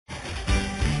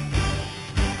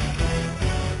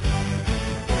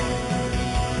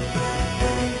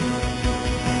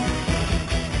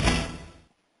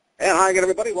Hi again,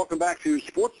 everybody. Welcome back to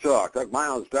Sports Talk. Doug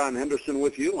Miles, Don Henderson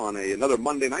with you on another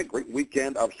Monday night. Great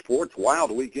weekend of sports,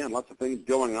 wild weekend, lots of things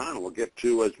going on. We'll get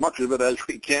to as much of it as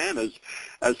we can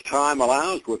as time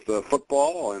allows with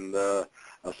football and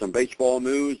some baseball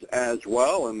news as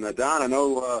well. And Don, I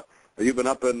know you've been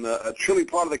up in a chilly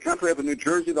part of the country, up in New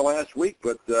Jersey the last week,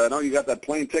 but I know you got that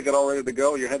plane ticket all ready to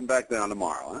go. You're heading back down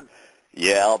tomorrow, huh?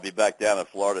 Yeah, I'll be back down in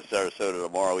Florida, Sarasota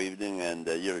tomorrow evening, and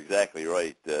you're exactly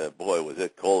right. Boy, was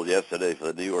it cold yesterday for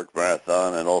the New York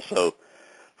Marathon and also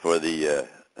for the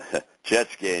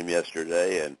Jets game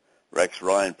yesterday, and Rex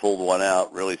Ryan pulled one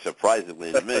out, really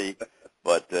surprisingly to me,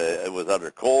 but it was under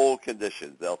cold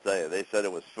conditions, they'll tell you. They said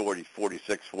it was 40,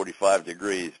 46, 45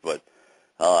 degrees, but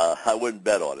I wouldn't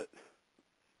bet on it.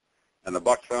 And the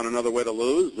Bucs found another way to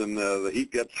lose, and the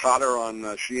heat gets hotter on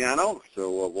Schiano,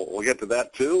 so we'll get to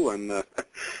that too. And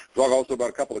talk also about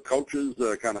a couple of coaches,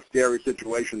 kind of scary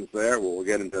situations there. We'll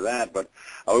get into that. But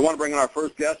we want to bring in our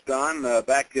first guest, Don.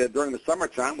 Back during the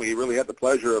summertime, we really had the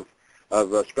pleasure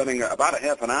of spending about a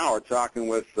half an hour talking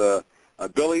with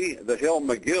Billy the Hill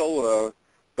McGill,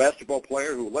 basketball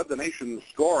player who led the nation in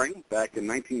scoring back in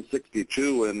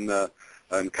 1962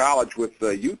 in college with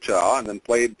Utah, and then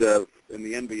played in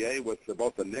the NBA with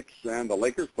both the Knicks and the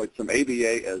Lakers, played some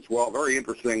ABA as well. Very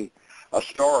interesting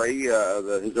story,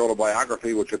 his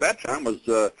autobiography, which at that time was,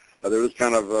 there was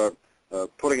kind of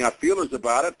putting out feelers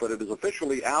about it, but it is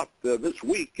officially out this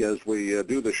week as we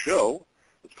do the show.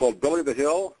 It's called Billy the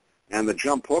Hill and the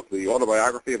Jump Hook, the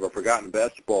autobiography of a forgotten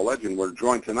basketball legend. We're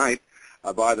joined tonight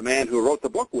by the man who wrote the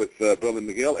book with Billy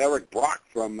McGill, Eric Brock,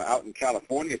 from out in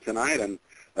California tonight. And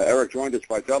Eric joined us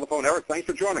by telephone. Eric, thanks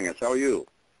for joining us. How are you?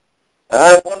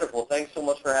 Wonderful. Thanks so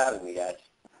much for having me, guys.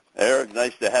 Eric,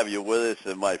 nice to have you with us.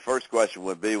 And my first question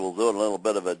would be, we'll do it in a little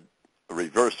bit of a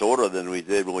reverse order than we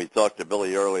did when we talked to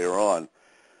Billy earlier on.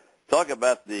 Talk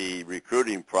about the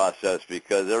recruiting process,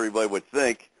 because everybody would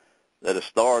think that a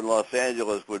star in Los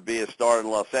Angeles would be a star in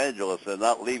Los Angeles and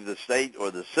not leave the state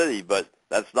or the city, but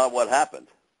that's not what happened.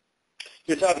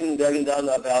 You're talking, Doug and Don,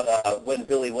 about when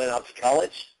Billy went out to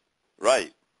college?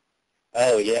 Right.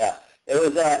 Oh, yeah.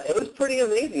 It was pretty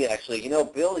amazing, actually. You know,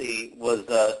 Billy was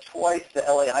twice the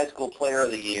LA High School Player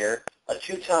of the Year, a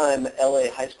two-time LA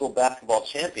High School basketball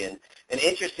champion, and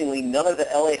interestingly, none of the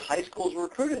LA high schools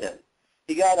recruited him.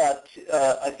 He got,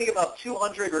 I think, about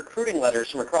 200 recruiting letters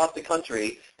from across the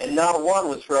country, and not one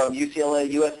was from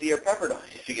UCLA, USC, or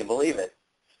Pepperdine, if you can believe it.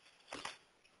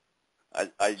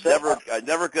 I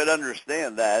never could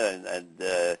understand that,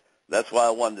 and that's why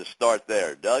I wanted to start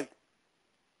there. Doug?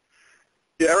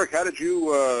 Yeah, Eric, how did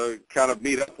you kind of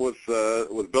meet up with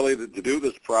Billy to do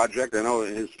this project? I know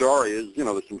his story is, you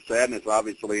know, there's some sadness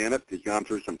obviously in it. He's gone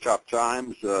through some tough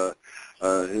times.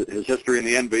 His history in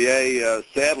the NBA,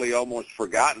 sadly, almost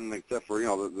forgotten, except for, you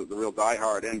know, the real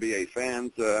diehard NBA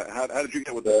fans. How did you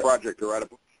get with this project to write a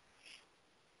book?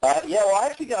 Yeah, well, I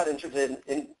actually got interested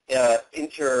in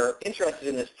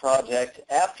this project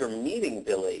after meeting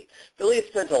Billy. Billy had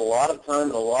spent a lot of time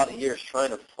and a lot of years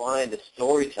trying to find a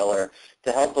storyteller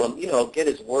to help him, you know, get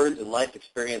his words and life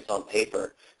experience on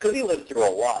paper, because he lived through a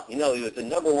lot. You know, he was the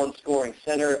number one scoring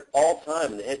center all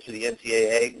time in the history of the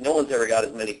NCAA. No one's ever got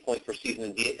as many points per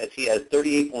season as he has,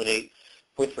 38.8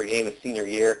 points per game his senior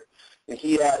year. And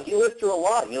he lived through a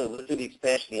lot. You know, he lived through the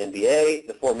expansion of the NBA,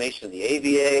 the formation of the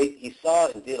ABA. He saw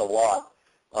it and did a lot.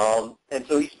 And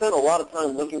so he spent a lot of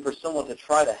time looking for someone to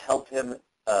try to help him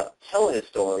tell his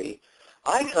story.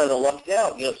 I kind of lucked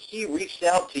out. You know, he reached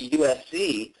out to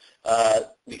USC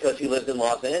because he lived in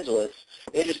Los Angeles.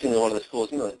 Interestingly, one of the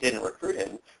schools, you know, didn't recruit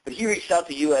him. But he reached out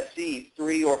to USC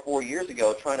 3 or 4 years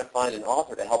ago trying to find an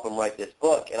author to help him write this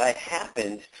book. And I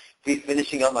happened to be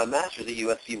finishing up my master's at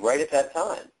USC right at that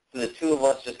time. So the two of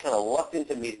us just kind of lucked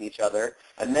into meeting each other.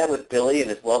 I met with Billy and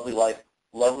his lovely wife,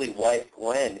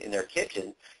 Gwen, in their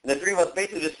kitchen. And the three of us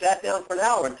basically just sat down for an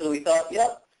hour until we thought,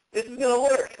 yep, this is going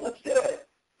to work. Let's do it.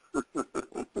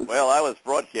 Well, I was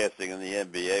broadcasting in the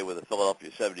NBA with the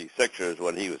Philadelphia 76ers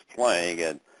when he was playing,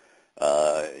 and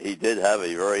he did have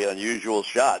a very unusual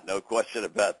shot, no question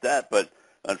about that. But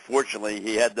unfortunately,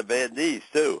 he had the bad knees,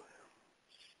 too.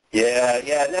 Yeah,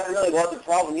 that really was the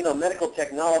problem. You know, medical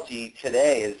technology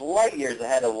today is light years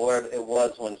ahead of where it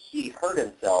was when he hurt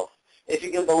himself. If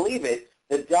you can believe it,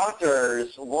 the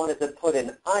doctors wanted to put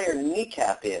an iron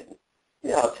kneecap in.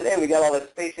 You know, today we got all this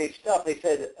space-age stuff. They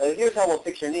said, here's how we'll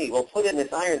fix your knee. We'll put in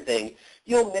this iron thing.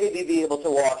 You'll maybe be able to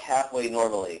walk halfway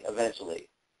normally eventually.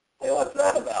 Hey, what's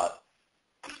that about?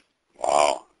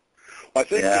 Wow. I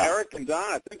think Eric and Don,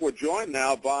 I think we're joined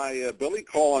now by Billy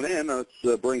calling in.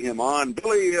 Let's bring him on.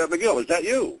 Billy McGill, is that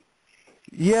you?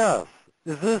 Yes.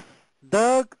 Is this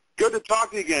Doug? Good to talk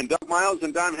to you again. Doug Miles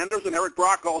and Don Henderson. Eric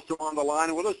Brock also on the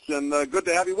line with us, and good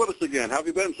to have you with us again. How have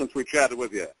you been since we chatted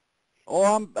with you?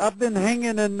 Oh, I've been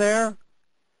hanging in there.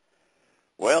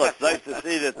 Well, it's nice to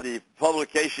see that the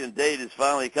publication date has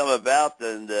finally come about,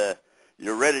 and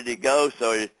you're ready to go.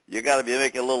 So you got to be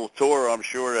making a little tour, I'm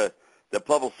sure, to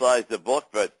publicize the book.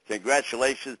 But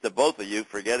congratulations to both of you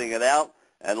for getting it out,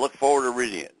 and look forward to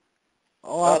reading it.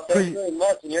 Oh, thank you very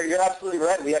much. And you're absolutely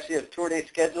right. We actually have tour dates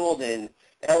scheduled in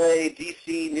L.A.,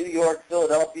 D.C., New York,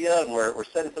 Philadelphia, and we're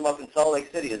setting some up in Salt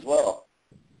Lake City as well.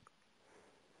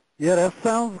 Yeah, that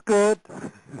sounds good.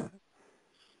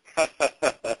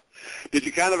 Did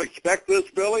you kind of expect this,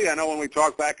 Billy? I know when we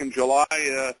talked back in July,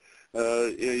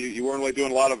 you weren't really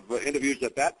doing a lot of interviews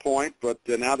at that point, but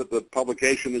now that the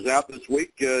publication is out this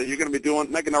week, you're going to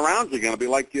be making the rounds again. It'll be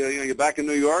like you're back in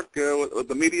New York with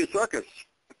the media circus.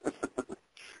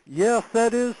 Yes,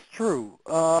 that is true.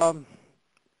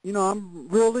 I'm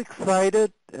real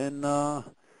excited, and I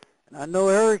know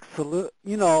Eric's a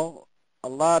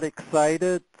lot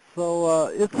excited, so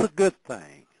it's a good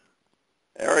thing.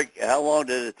 Eric, how long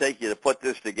did it take you to put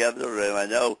this together? And I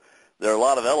know there are a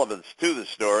lot of elements to the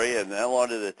story, and how long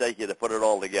did it take you to put it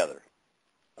all together?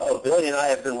 Oh, Billy and I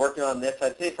have been working on this,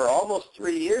 I'd say, for almost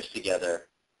 3 years together.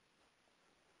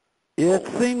 It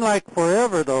seemed like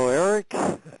forever, though, Eric.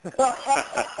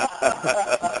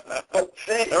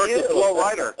 Thank Eric's a slow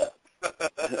writer.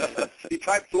 He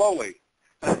types slowly.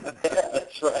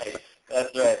 That's right.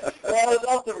 That's right. Well, it was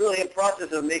also really a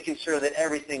process of making sure that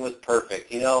everything was perfect.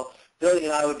 Billy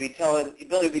would be telling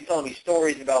me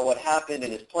stories about what happened in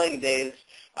his playing days.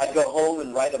 I'd go home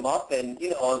and write them up, and,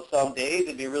 on some days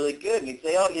it'd be really good, and he'd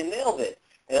say, oh, you nailed it.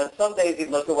 And on some days he'd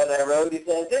look at what I wrote, and he'd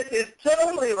say, this is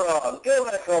totally wrong. Go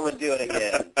back home and do it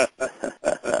again.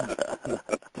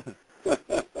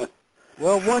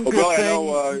 Well, one good Billy,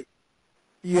 thing,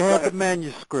 you had the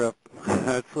manuscript.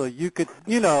 So you could,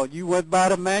 you went by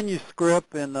the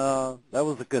manuscript, and that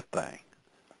was a good thing.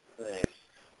 Thanks.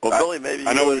 Well, Billy, maybe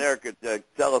you and Eric could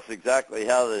tell us exactly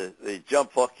how the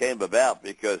jump hook came about,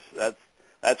 because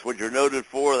that's what you're noted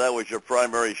for. That was your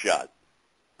primary shot.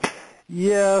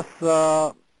 Yes,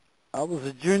 I was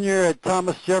a junior at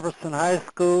Thomas Jefferson High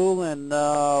School, and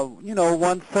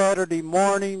one Saturday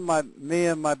morning, me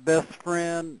and my best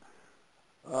friend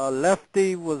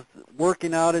Lefty was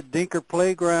working out at Dinker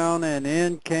Playground, and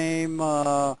in came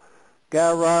Guy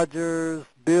Rogers,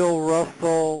 Bill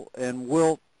Russell, and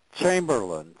Wilt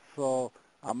Chamberlain. So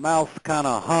our mouths kind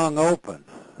of hung open.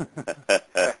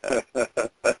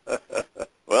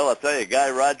 Well, I'll tell you, Guy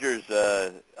Rogers,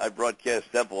 I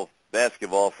broadcast Temple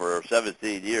basketball for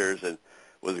 17 years and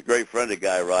was a great friend of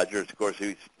Guy Rogers. Of course,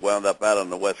 he wound up out on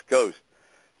the West Coast,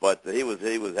 but he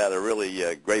had a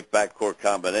really great backcourt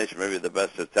combination, maybe the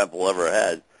best that Temple ever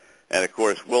had. And of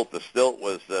course, Wilt the Stilt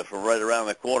was from right around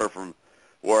the corner from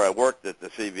where I worked at the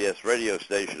CBS radio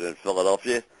station in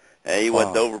Philadelphia, and he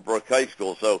went to Overbrook High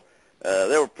School. So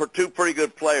there were two pretty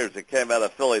good players that came out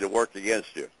of Philly to work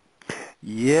against you.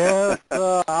 Yes,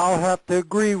 I'll have to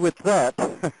agree with that.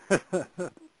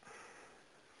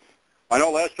 I know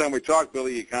last time we talked,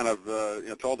 Billy, you kind of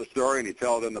told the story, and you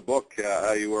tell it in the book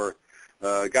how you were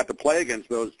got to play against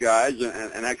those guys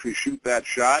and actually shoot that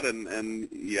shot, and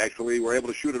you actually were able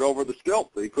to shoot it over the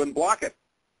stilt. You couldn't block it.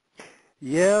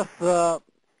 Yes,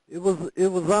 it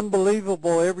was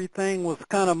unbelievable. Everything was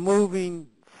kind of moving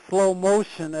slow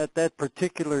motion at that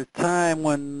particular time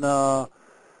when I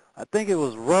think it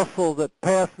was Russell that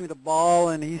passed me the ball,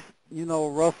 and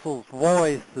Russell's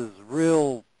voice is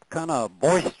real kind of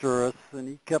boisterous, and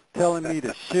he kept telling me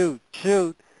to shoot,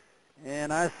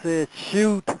 and I said,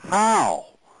 shoot how?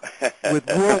 With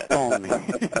Wilt on me.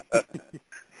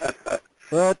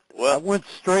 But I went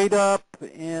straight up,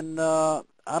 and I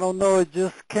don't know,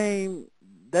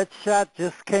 that shot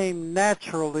just came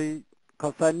naturally,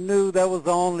 because I knew that was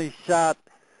the only shot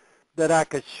that I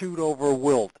could shoot over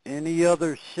Wilt. Any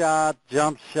other shot,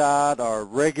 jump shot, or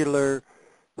regular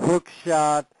hook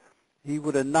shot, he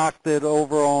would have knocked it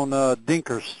over on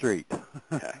Dinker Street.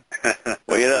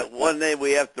 Well, one name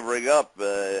we have to bring up,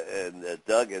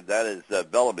 Doug, and that is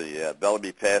Bellamy.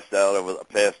 Bellamy passed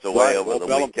away over the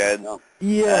weekend.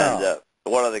 Yeah. And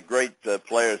one of the great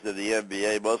players in the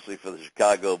NBA, mostly for the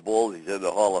Chicago Bulls. He's in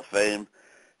the Hall of Fame.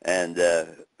 And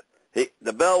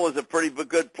the Bell was a pretty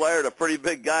good player and a pretty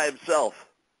big guy himself.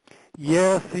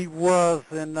 Yes, he was,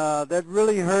 and that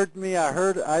really hurt me. I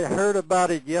heard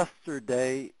about it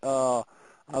yesterday. I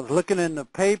was looking in the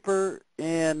paper,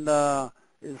 and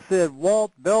it said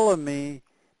Walt Bellamy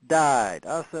died.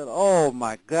 I said, "Oh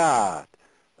my God!"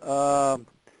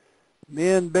 Me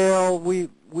and Bell, we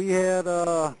had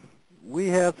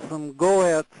some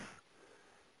go-ets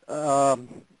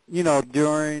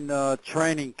during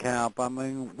training camp. I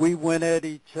mean, we went at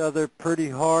each other pretty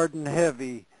hard and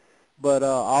heavy, but I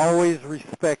always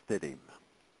respected him.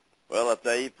 Well, I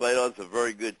tell you, he played on some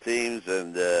very good teams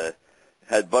and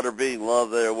had Butterbean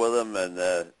Love there with him and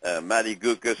Matty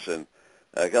Gukas and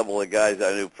a couple of guys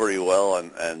I knew pretty well.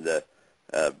 And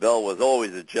Bill was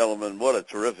always a gentleman. What a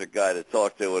terrific guy to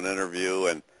talk to and interview.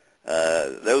 And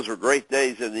those were great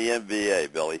days in the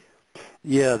NBA, Billy.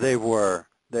 Yeah, they were.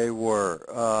 They were.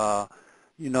 I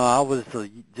was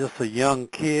just a young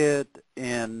kid,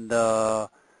 and, it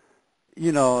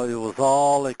was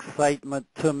all excitement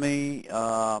to me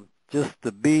just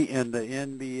to be in the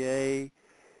NBA.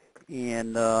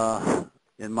 And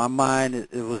in my mind,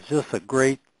 it was just a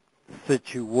great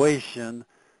situation.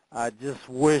 I just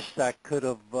wished I could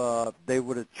have, they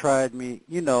would have tried me,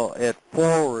 at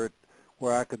forward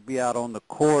where I could be out on the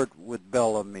court with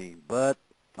Bellamy. But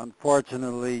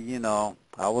unfortunately,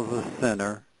 I was a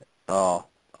center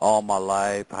all my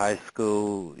life, high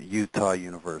school, Utah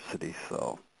University,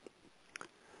 so.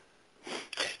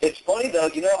 It's funny, though,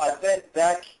 I bet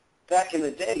back in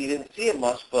the day you didn't see it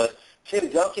much, but Tim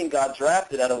Duncan got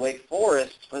drafted out of Wake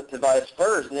Forest by the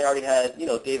Spurs, and they already had,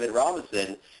 David Robinson,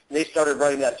 and they started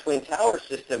running that Twin Tower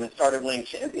system and started winning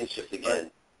championships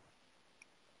again.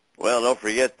 Well, don't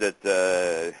forget that,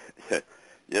 the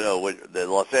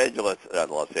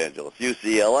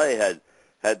UCLA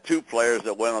had two players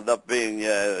that wound up being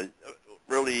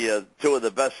really two of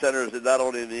the best centers, not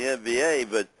only in the NBA,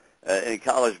 but in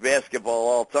college basketball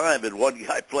all time, and one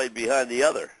guy played behind the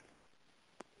other.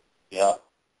 Yeah.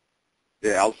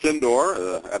 Yeah,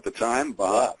 Alcindor at the time,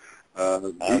 Bob.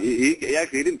 Yeah. He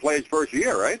didn't play his first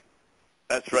year, right?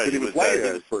 That's right. He didn't play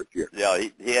his first year. Yeah,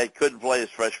 he couldn't play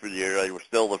his freshman year.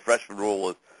 The freshman rule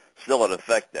was still in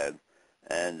effect then,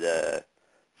 and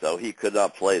so he could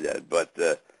not play then. But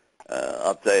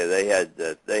I'll tell you,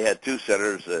 they had two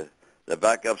centers. The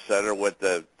backup center went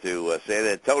to San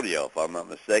Antonio, if I'm not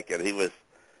mistaken. He was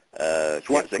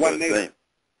Swin Nader.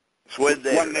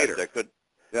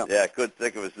 Yeah, I couldn't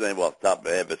think of his name off the top of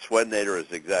my head, but Swin Nader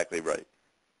is exactly right.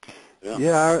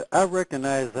 Yeah, I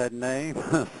recognize that name,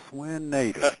 Swin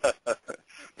Nader.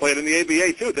 Played in the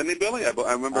ABA too, didn't he, Billy? I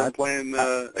remember him playing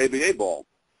ABA ball.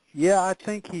 Yeah, I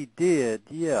think he did.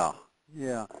 Yeah.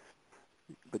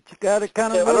 But you got to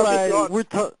kind of realize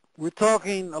we're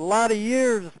talking a lot of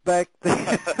years back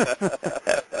then.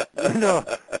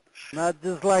 Not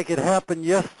just like it happened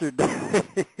yesterday.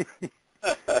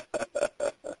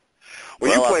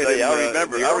 Well,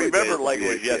 I remember like it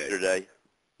was yesterday.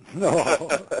 No,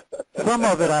 some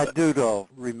of it I do though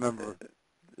remember.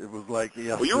 It was like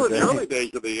yesterday. Well, you were in the early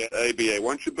days of the ABA,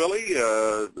 weren't you, Billy?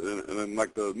 In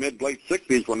like the late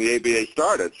 '60s when the ABA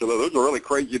started. So those were really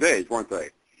crazy days, weren't they?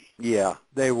 Yeah,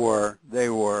 they were.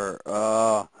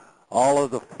 All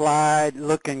of the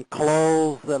fly-looking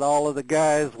clothes that all of the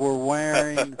guys were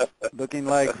wearing, looking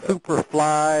like super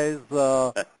flies.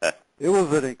 It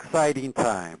was an exciting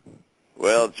time.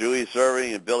 Well, Julius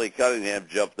Erving and Billy Cunningham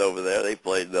jumped over there. They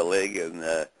played in the league, and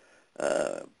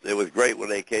it was great when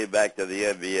they came back to the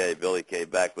NBA. Billy came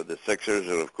back with the Sixers,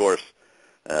 and, of course,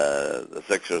 the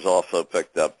Sixers also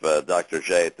picked up Dr.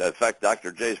 J. In fact,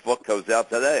 Dr. J's book comes out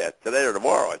today or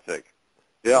tomorrow, I think.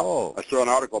 Yeah, I saw an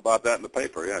article about that in the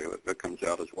paper. Yeah, that comes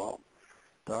out as well.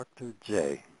 Dr.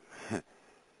 J.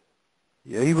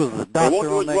 Yeah, he was a doctor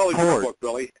on that court. It won't do as well as your book,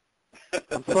 Billy.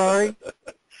 I'm sorry?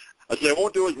 I said it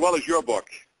won't do as well as your book.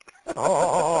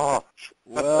 Oh,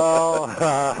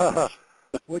 well,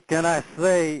 what can I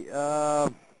say?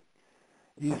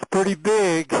 He's pretty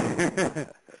big.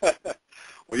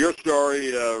 Well, your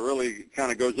story really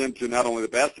kind of goes into not only the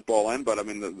basketball end, but I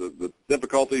mean the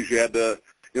difficulties you had to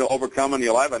overcome in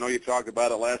your life. I know you talked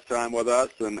about it last time with us,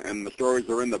 and the stories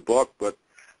are in the book. But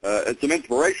it's an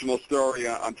inspirational story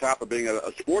on top of being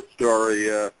a sports story,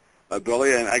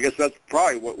 Billy. And I guess that's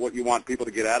probably what you want people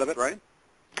to get out of it, right?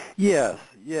 Yes.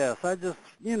 I just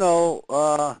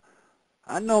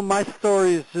I know my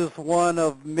story is just one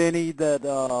of many that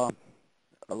a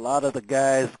lot of the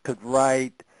guys could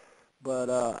write. But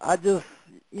I just,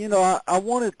 I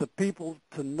wanted the people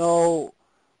to know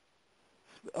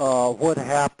what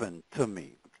happened to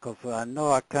me, because I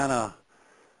know I kind of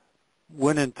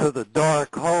went into the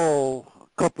dark hole a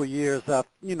couple of years after,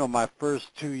 my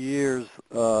first 2 years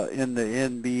in the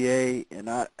NBA,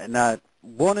 and I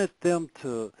wanted them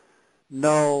to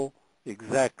know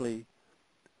exactly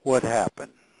what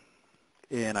happened.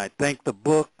 And I think the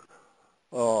book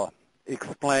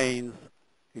explains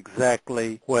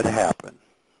exactly what happened.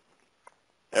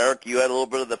 Eric, you had a little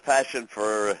bit of the passion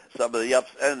for some of the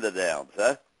ups and the downs,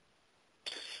 huh?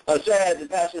 So I had the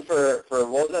passion for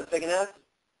what was that second half?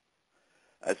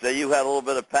 I say you had a little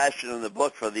bit of passion in the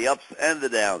book for the ups and the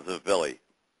downs of Billy.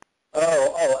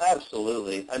 Oh,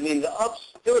 absolutely. I mean,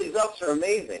 Philly's ups are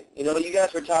amazing. You know, you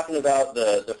guys were talking about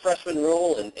the freshman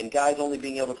rule and guys only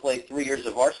being able to play 3 years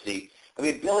of varsity. I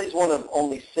mean, Billy's one of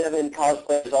only 7 college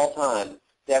players all time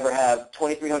to ever have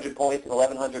 2,300 points and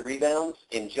 1,100 rebounds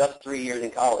in just 3 years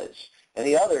in college. And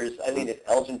the others, I mean, it's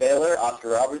Elgin Baylor,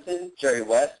 Oscar Robertson, Jerry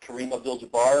West, Kareem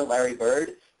Abdul-Jabbar, Larry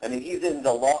Bird. I mean, he's in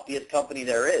the loftiest company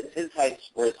there is. His heights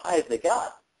were as high as they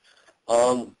got.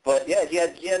 But yeah, he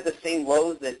had the same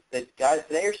lows that guys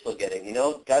today are still getting. You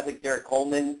know, guys like Derek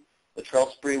Coleman, Latrell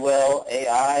Sprewell,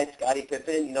 AI, Scottie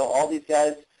Pippen. You know, all these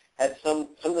guys had some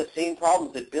of the same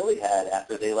problems that Billy had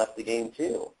after they left the game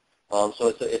too.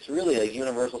 So it's really a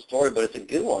universal story, but it's a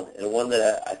good one and one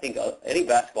that I think any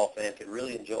basketball fan could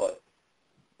really enjoy.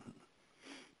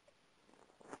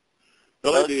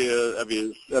 Billy, have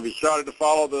you started to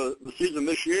follow the season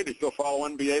this year? Do you still follow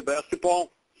NBA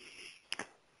basketball?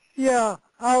 Yeah,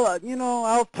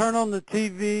 I'll turn on the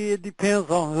TV. It depends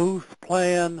on who's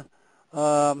playing.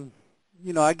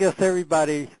 I guess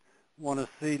everybody want to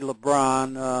see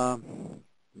LeBron,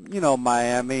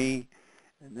 Miami,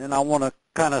 and then I want to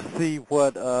kind of see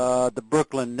what the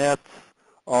Brooklyn Nets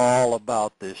are all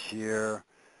about this year,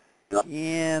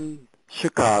 and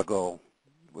Chicago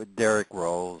with Derrick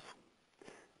Rose.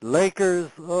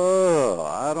 Lakers,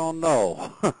 I don't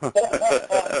know.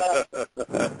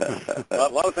 A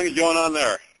lot of things going on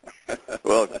there.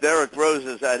 Well, Derrick Rose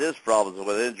has had his problems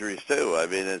with injuries too. I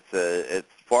mean, it's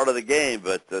part of the game,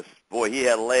 but he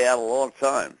had to lay out a long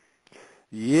time.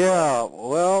 Yeah,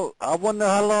 well, I wonder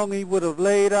how long he would have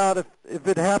laid out if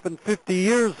it happened 50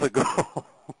 years ago.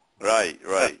 Right.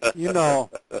 You know,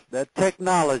 that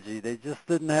technology, they just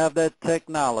didn't have that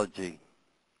technology.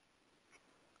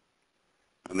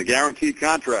 And the guaranteed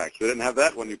contracts, they didn't have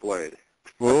that when you played.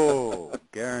 Oh,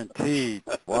 guaranteed.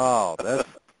 Wow, that's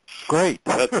great.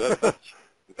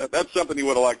 That's something you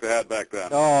would have liked to have back then.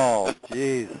 Oh,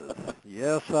 Jesus.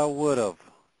 Yes, I would have.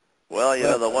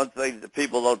 Well, the one thing that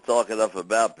people don't talk enough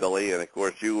about, Billy, and of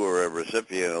course you were a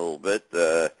recipient a little bit,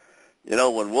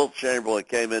 when Wilt Chamberlain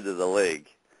came into the league,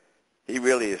 he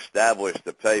really established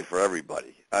the pay for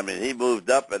everybody. I mean, he moved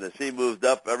up, and as he moved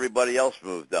up, everybody else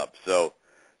moved up. So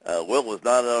Wilt was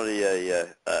not only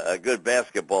a good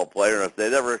basketball player, and if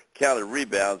they'd ever counted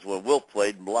rebounds when Wilt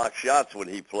played and blocked shots when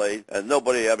he played, and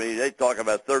they talk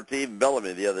about 13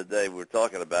 Bellamy the other day, we were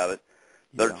talking about it,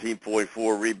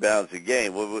 13.4 rebounds a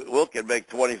game. Wilt can make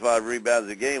 25 rebounds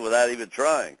a game without even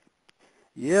trying.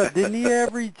 Yeah, didn't he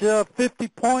average 50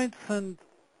 points and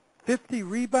 50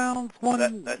 rebounds?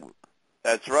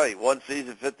 That's right. One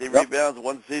season, 50 rebounds,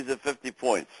 one season, 50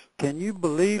 points. Can you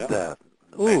believe that?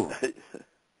 Ooh.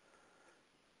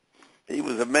 He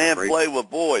was a man playing with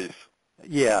boys.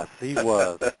 Yes, he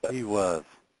was. He was.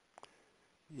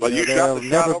 But there'll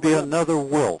never be another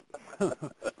Wilt.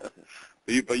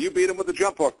 But you beat him with the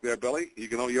jump hook there, Billy.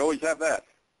 You always have that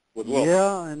with Wilt.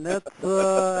 Yeah, and that's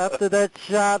after that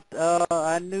shot.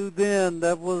 I knew then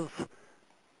that was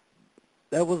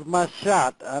my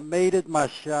shot. I made it my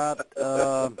shot.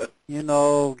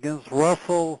 Against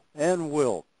Russell and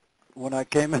Wilt when I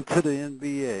came into the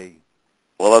NBA.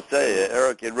 Well, I'll tell you,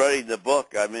 Eric, in writing the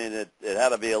book, I mean, it had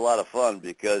to be a lot of fun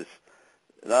because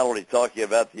not only talking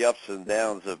about the ups and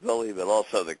downs of Billy, but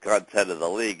also the content of the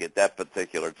league at that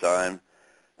particular time.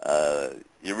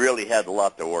 You really had a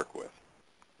lot to work with.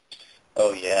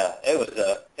 Oh yeah, it was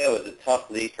a tough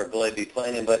league for Billy to be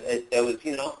playing in, but it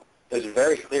was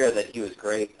very clear that he was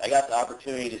great. I got the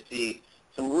opportunity to see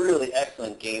some really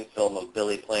excellent game film of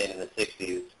Billy playing in the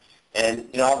 '60s, and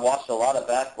I've watched a lot of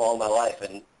basketball in my life,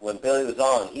 and when Billy was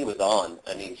on, he was on.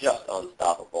 I mean, just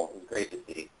unstoppable. It was great to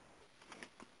see.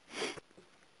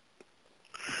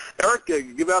 Eric,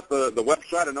 give out the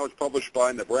website. I know it's published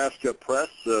by Nebraska Press.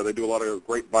 They do a lot of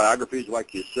great biographies,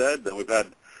 like you said, and we've had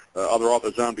other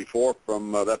authors on before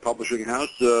from that publishing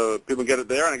house. People get it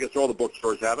there, and I guess all the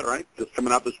bookstores have it, right? Just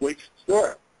coming out this week?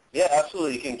 Sure. Yeah,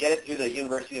 absolutely. You can get it through the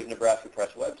University of Nebraska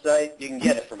Press website. You can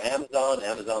get it from Amazon.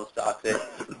 Amazon stocks it.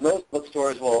 Most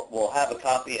bookstores will have a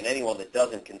copy, and anyone that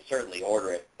doesn't can certainly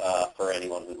order it for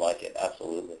anyone who'd like it.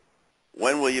 Absolutely.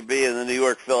 When will you be in the New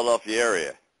York, Philadelphia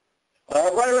area?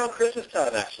 Right around Christmas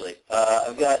time, actually.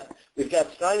 We've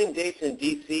got signing dates in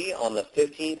D.C. on the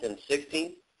 15th and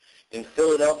 16th, in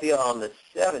Philadelphia on the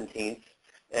 17th,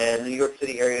 and the New York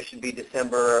City area should be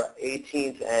December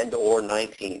 18th and or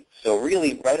 19th. So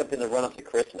really right up in the run-up to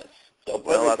Christmas. So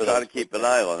well, I'll try to keep an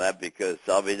eye on that because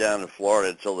I'll be down in Florida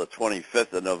until the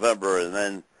 25th of November, and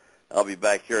then I'll be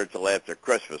back here until after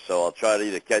Christmas. So I'll try to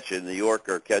either catch you in New York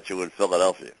or catch you in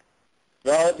Philadelphia.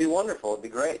 Well, it'd be wonderful. It'd be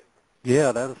great.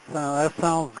 Yeah, that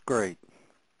sounds great.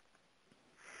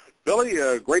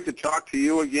 Billy, great to talk to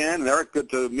you again. Eric, good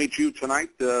to meet you tonight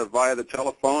via the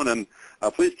telephone. And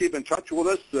please keep in touch with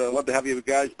us. Love to have you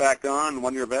guys back on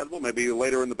when you're available, maybe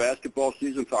later in the basketball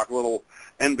season, talk a little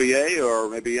NBA or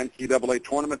maybe NCAA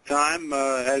tournament time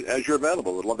as you're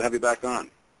available. We'd love to have you back on.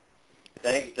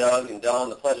 Thanks, Doug and Don.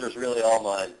 The pleasure is really all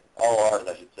mine. All ours,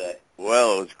 I should say.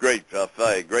 Well, it's great,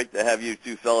 great to have you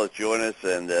two fellas join us.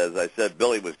 And as I said,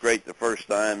 Billy was great the first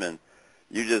time, and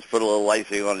you just put a little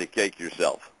icing on the cake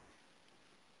yourself.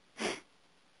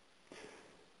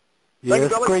 Yeah, Thank you,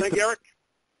 Billy. great Thank you, Eric.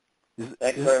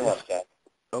 Thanks very much, Jack.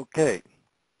 Okay.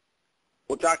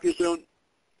 We'll talk to you soon.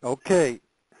 Okay.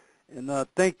 And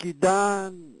thank you,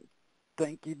 Don.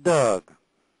 Thank you, Doug.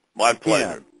 My Again.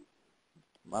 pleasure.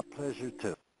 My pleasure,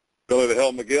 too. Billy the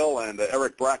Hill McGill and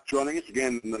Eric Brack joining us.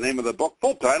 Again, the name of the book,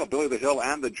 full title, Billy the Hill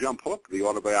and the Jump Hook, the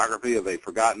autobiography of a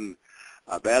forgotten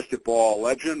basketball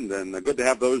legend. And good to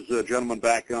have those gentlemen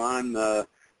back on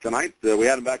tonight. We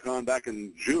had them back on back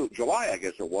in July, I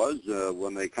guess it was,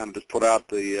 when they kind of just put out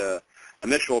the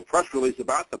initial press release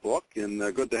about the book. And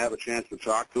good to have a chance to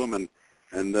talk to them.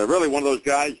 And really one of those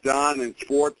guys, Don, in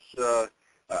sports,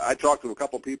 I talked to a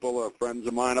couple people, friends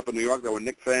of mine up in New York that were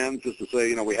Knicks fans, just to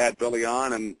say, we had Billy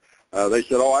on, and they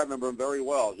said, I remember him very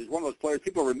well. He's one of those players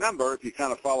people remember if you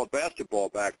kind of followed basketball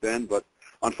back then, but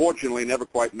unfortunately never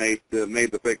quite made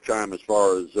the big time as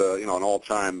far as, an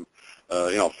all-time,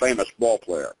 famous ball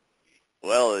player.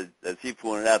 Well, as he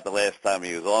pointed out the last time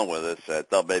he was on with us, I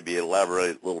thought maybe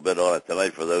elaborate a little bit on it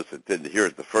tonight for those that didn't hear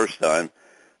it the first time.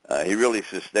 He really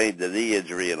sustained a knee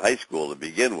injury in high school to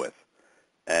begin with.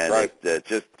 And right. It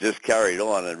just carried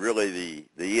on, and really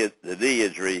the knee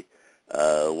injury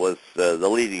was the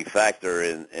leading factor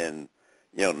in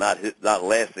not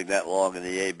lasting that long in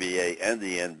the ABA and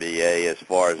the NBA as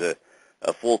far as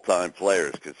a full-time player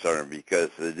is concerned, because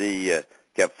the knee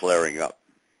kept flaring up.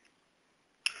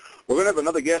 We're going to have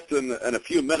another guest in a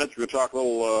few minutes. We're going to talk a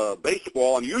little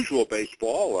baseball, unusual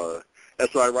baseball.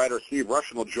 SI writer Steve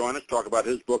Rushin will join us, talk about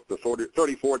his book, The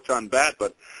 34-Ton Bat.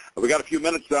 But we got a few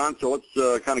minutes, Don, so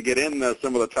let's kind of get in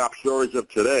some of the top stories of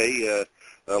today.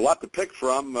 A lot to pick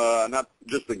from, not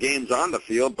just the games on the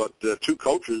field, but two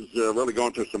coaches really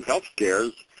going through some health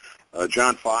scares.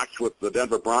 John Fox with the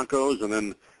Denver Broncos, and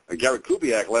then Gary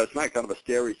Kubiak last night, kind of a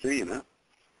scary scene, huh?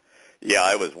 Yeah,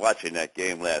 I was watching that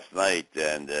game last night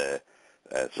and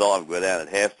saw him go down at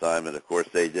halftime, and, of course,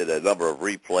 they did a number of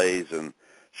replays and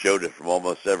showed it from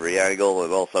almost every angle,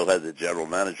 and also had the general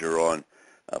manager on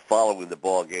following the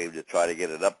ball game to try to get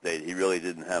an update. He really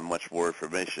didn't have much more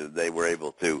information than they were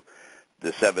able to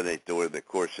disseminate during the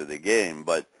course of the game,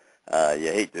 but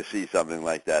you hate to see something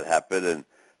like that happen.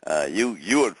 And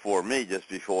you informed me just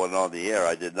before went on the air.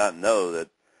 I did not know that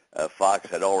Fox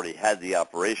had already had the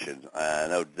operation. I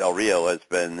know Del Rio has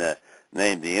been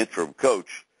named the interim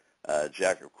coach.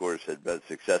 Jack, of course, had been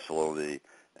successful in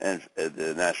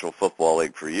the National Football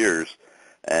League for years,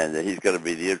 and he's going to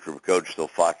be the interim coach till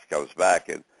Fox comes back.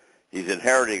 And he's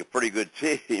inheriting a pretty good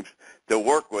team to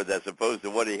work with as opposed to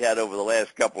what he had over the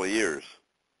last couple of years.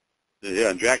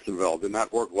 Yeah, in Jacksonville did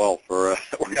not work well for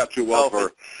work out too well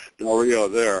for Del Rio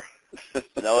there.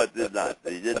 No, it did not.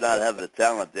 He did not have the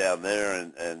talent down there,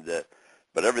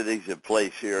 but everything's in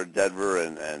place here in Denver,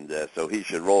 and so he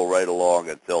should roll right along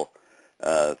until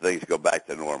things go back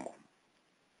to normal.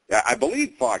 Yeah, I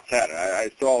believe Fox had it.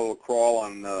 I saw a crawl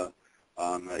on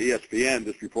ESPN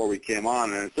just before we came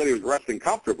on, and it said he was resting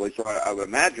comfortably, so I would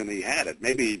imagine he had it.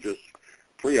 Maybe he just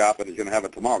pre-op and he's going to have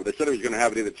it tomorrow. But they said he was going to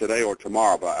have it either today or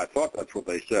tomorrow, but I thought that's what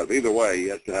they said. But either way, he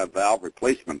has to have valve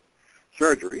replacement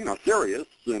surgery, serious.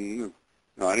 And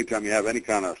anytime you have any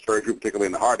kind of surgery, particularly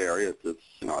in the heart area, it's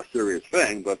a serious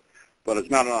thing, but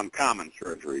it's not an uncommon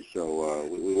surgery, so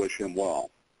we wish him well.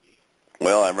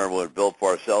 Well, I remember when Bill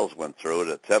Parcells went through it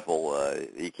at Temple.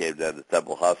 He came down to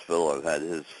Temple Hospital and had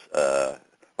his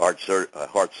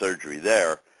heart surgery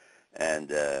there,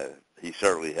 and he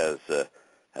certainly has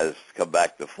come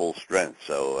back to full strength.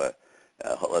 So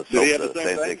let's hope the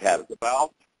same thing happens. The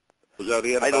valve? Was that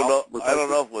he had a I don't valve know. I don't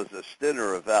know if it was a stent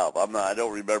or a valve. I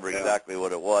don't remember exactly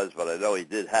what it was, but I know he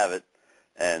did have it.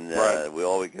 And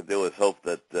all we can do is hope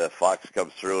that Fox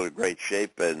comes through in great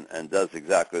shape and does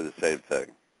exactly the same thing.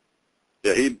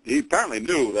 Yeah, he apparently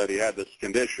knew that he had this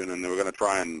condition, and they were going to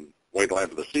try and wait till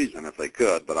after the season if they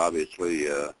could. But obviously,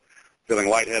 feeling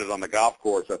lightheaded on the golf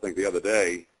course, I think the other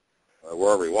day,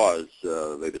 wherever he was,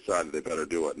 they decided they better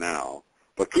do it now.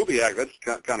 But Kubiak,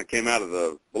 that kind of came out of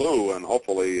the blue, and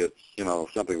hopefully it's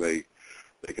something they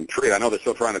can treat. I know they're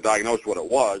still trying to diagnose what it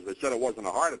was. They said it wasn't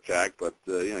a heart attack, but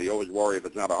you always worry if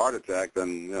it's not a heart attack,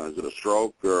 then is it a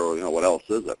stroke or what else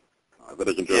is it? That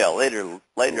isn't just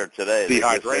later today.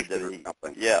 Dehydration or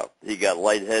something. Yeah, he got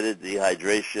lightheaded,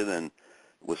 dehydration, and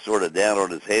was sort of down on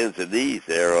his hands and knees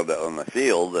there on the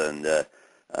field, and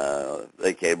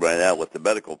they came right out with the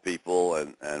medical people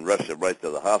and rushed him right to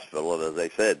the hospital. And as I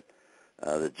said,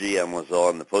 the GM was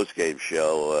on the postgame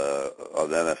show on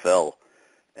the NFL,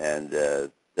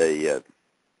 and they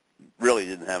really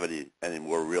didn't have any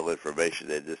more real information.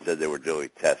 They just said they were doing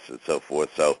tests and so forth.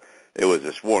 So it was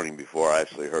this morning before I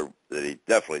actually heard that he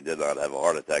definitely did not have a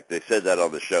heart attack. They said that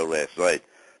on the show last night,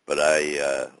 but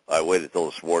I waited till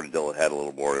this morning until I had a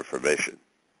little more information.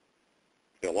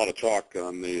 A lot of talk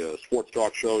on the sports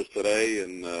talk shows today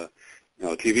and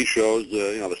TV shows.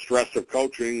 The stress of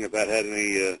coaching, if that had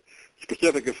any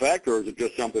specific effect, or is it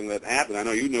just something that happened? I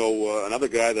know you know another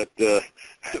guy that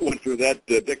went through that,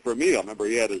 Dick Vermeil. I remember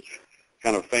he had his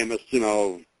kind of famous,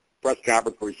 press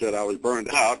conference where he said, "I was burned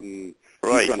out," and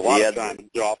he spent a lot of time in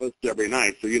his office every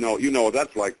night. So you know what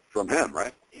that's like from him,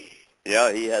 right?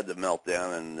 Yeah, he had the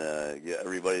meltdown, and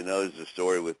everybody knows the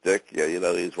story with Dick. Yeah,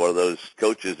 he's one of those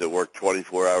coaches that worked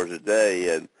 24 hours a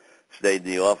day and stayed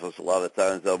in the office a lot of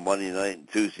times on Monday night and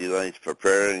Tuesday nights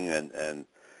preparing, and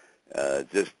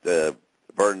just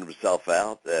burned himself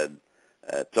out. And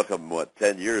it took him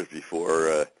 10 years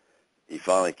before he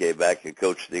finally came back and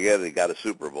coached again and got a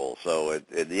Super Bowl. So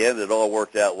in the end, it all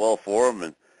worked out well for him,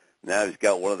 and now he's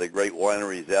got one of the great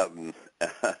wineries out in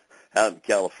out in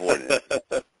California.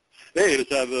 Hey, he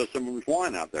just had some of his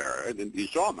wine out there. You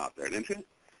saw him out there, didn't you?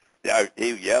 Yeah,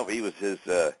 he was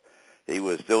he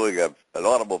was doing an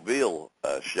automobile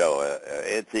show, an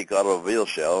antique automobile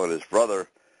show, and his brother,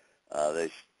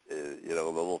 the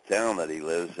little town that he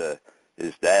lives,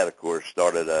 his dad, of course,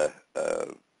 started a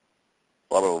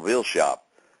automobile shop,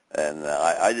 and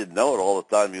I didn't know it all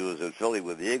the time he was in Philly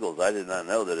with the Eagles. I did not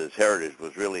know that his heritage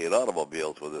was really in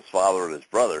automobiles with his father and his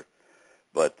brother.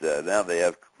 But now they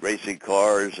have racing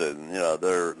cars, and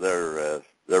they're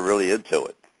really into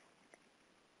it.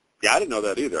 Yeah, I didn't know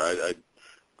that either. I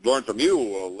learned from you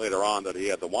later on that he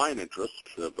had the wine interest,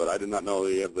 but I did not know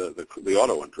he had the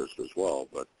auto interest as well.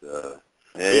 But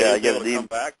I get to come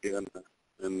back, and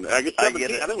I guess 17. I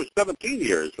think it was 17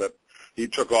 years that he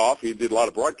took off. He did a lot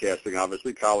of broadcasting,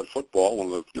 obviously, college football,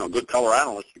 one of the good color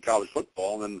analysts in college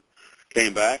football, and then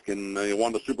came back and he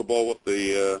won the Super Bowl with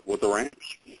the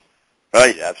Rams.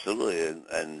 Right, absolutely,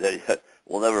 and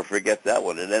we'll never forget that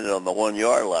one. It ended on the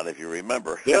 1-yard line, if you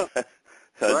remember. Yeah,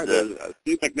 right.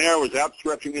 Steve McNair was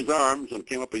outstretching his arms and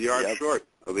came up a yard short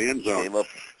of the end zone.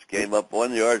 Came up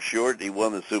 1 yard short. He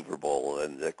won the Super Bowl,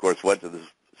 and of course went to the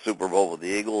Super Bowl with the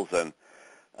Eagles, and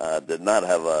did not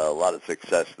have a lot of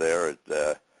success there.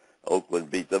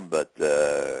 Oakland beat them, but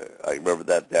I remember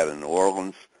that down in New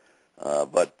Orleans.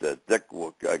 But Dick,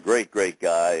 a great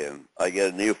guy, and I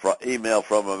get an email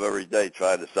from him every day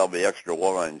trying to sell me extra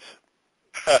wines.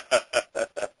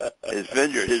 His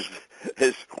vineyard,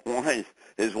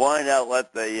 his wine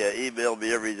outlet, they email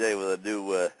me every day with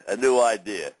a new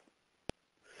idea.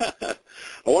 I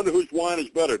wonder whose wine is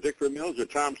better, Dick Vermeil's or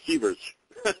Tom Seaver's?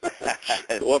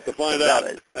 We'll have to find out.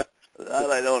 That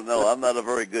I don't know. I'm not a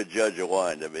very good judge of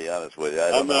wine, to be honest with you. I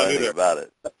don't know anything about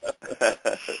it.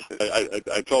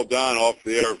 I told Don off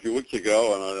the air a few weeks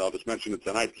ago, and I'll just mention it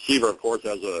tonight. Seaver, of course,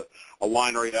 has a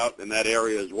winery out in that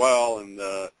area as well, and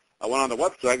I went on the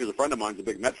website because a friend of mine's a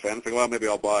big Met fan. I figured, well, maybe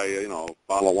I'll buy a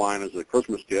bottle of wine as a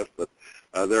Christmas gift, but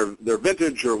their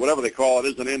vintage or whatever they call it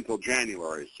isn't in until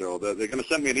January, so they're going to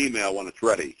send me an email when it's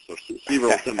ready. So Seaver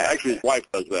will send me. Actually, his wife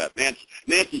does that.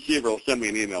 Nancy Seaver will send me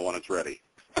an email when it's ready.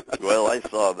 Well, I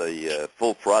saw the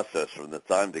full process from the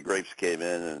time the grapes came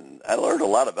in, and I learned a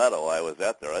lot about it while I was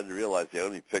out there. I didn't realize they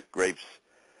only pick grapes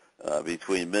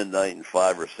between midnight and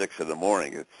 5 or 6 in the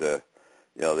morning. It's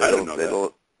they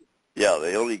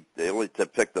only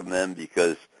pick them then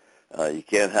because you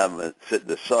can't have them sit in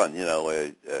the sun. You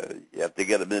have to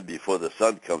get them in before the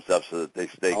sun comes up so that they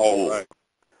stay cool. Right.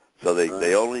 So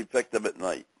they only pick them at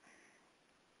night.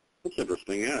 That's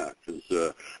interesting, yeah, because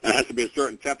it has to be a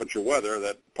certain temperature weather.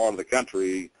 That part of the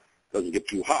country doesn't get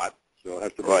too hot, so it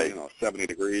has to be 70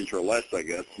 degrees or less, I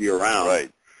guess, year-round.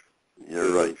 Right.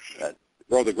 You're right.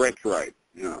 Grow the grapes right.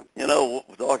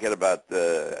 Talking about,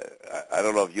 I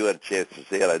don't know if you had a chance to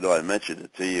see it. I know I mentioned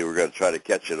it to you. We're going to try to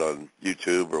catch it on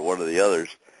YouTube or one of the others.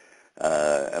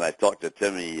 And I talked to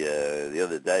Timmy the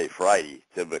other day, Friday,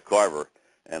 Tim McCarver,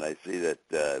 and I see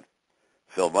that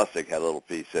Phil Mussick had a little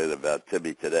piece in about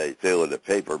Timmy today, too, in the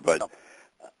paper. But,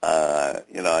 I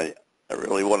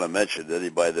really want to mention to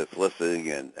anybody that's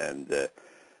listening, and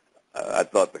I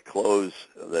thought the close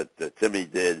that Timmy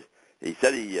did, he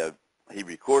said he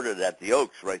recorded at the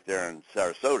Oaks right there in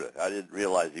Sarasota. I didn't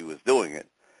realize he was doing it.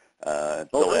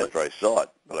 until after I saw it.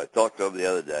 But I talked to him the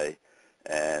other day,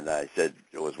 and I said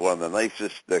it was one of the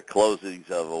nicest closings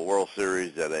of a World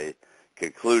Series and a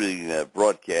concluding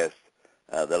broadcast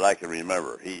that I can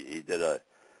remember. He did a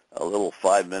little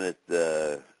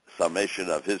 5-minute summation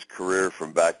of his career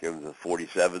from back in the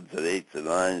 47s and 8s and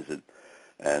 9s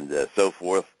and so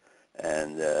forth,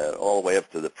 and all the way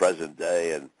up to the present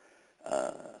day. And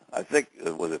I think,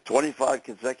 was it 25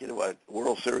 consecutive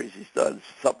World Series he's done?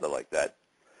 Something like that.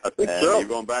 I think so,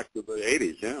 going back to the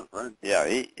 80s, yeah, right. Yeah,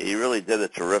 he really did a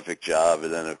terrific job.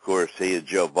 And then, of course, he and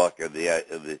Joe Buck and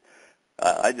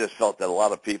I just felt that a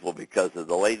lot of people, because of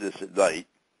the lateness at night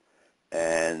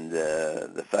and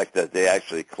the fact that they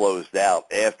actually closed out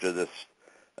after this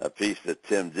piece that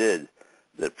Tim did,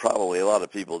 that probably a lot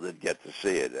of people didn't get to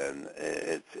see it. And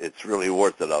it's really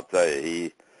worth it, I'll tell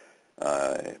you.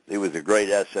 He was a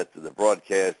great asset to the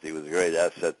broadcast. He was a great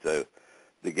asset to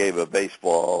the game of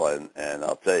baseball, and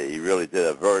I'll tell you, he really did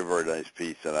a very, very nice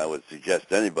piece, and I would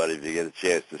suggest anybody, if you get a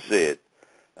chance to see it,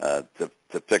 to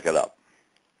pick it up.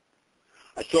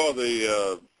 I saw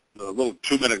the little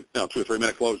 2 or 3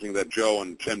 minute closing that Joe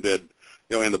and Tim did,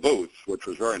 in the booth, which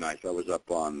was very nice. I was up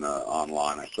on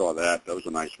online. I saw that. That was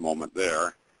a nice moment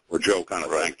there, where Joe kind of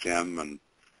thanked him and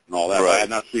all that. Right. I had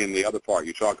not seen the other part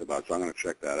you talked about, so I'm going to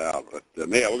check that out. But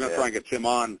yeah, we're going to try and get Tim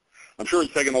on. I'm sure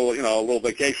he's taking a little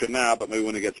vacation now, but maybe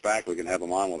when he gets back, we can have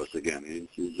him on with us again.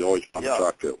 He's always fun to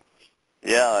talk to.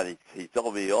 Yeah, and he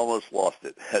told me he almost lost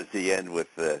it at the end with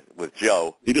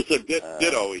Joe. He just said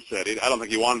ditto. He said I don't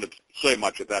think he wanted to say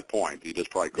much at that point. He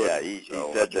just probably couldn't. Yeah, he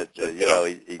said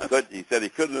that he said he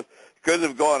couldn't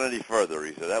have gone any further.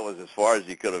 He said that was as far as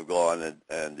he could have gone,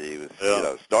 and he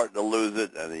was starting to lose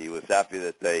it, and he was happy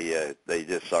that they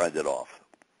just signed it off.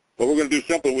 Well, we're going to do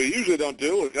something we usually don't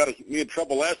do. We got me in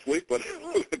trouble last week, but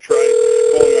we're going to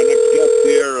try calling our next guest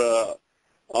here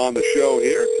on the show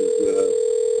here.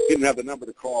 He didn't have the number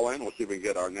to call in. We'll see if we can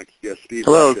get our next guest, Steve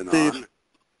Rushin, on.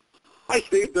 Hi,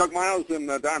 Steve. Doug Miles and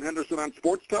Don Henderson on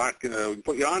Sports Talk. We can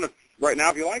put you on right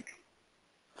now if you like.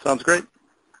 Sounds great.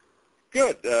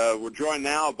 Good. We're joined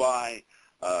now by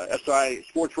SI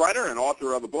sports writer and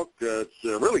author of a book. It's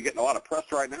really getting a lot of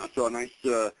press right now, so a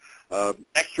nice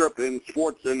excerpt in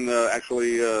Sports and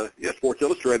Sports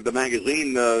Illustrated, the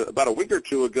magazine, about a week or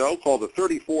two ago, called The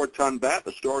 34-Ton Bat,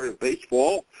 the story of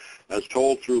baseball, as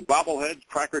told through bobbleheads,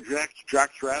 Cracker Jacks,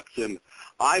 jockstraps, and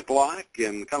eye block,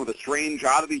 and kind of the strange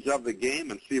oddities of the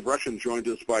game. And Steve Rushin joined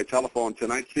us by telephone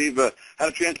tonight. Steve, had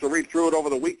a chance to read through it over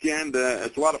the weekend.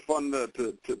 It's a lot of fun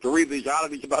to read these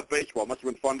oddities about baseball. It must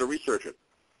have been fun to research it.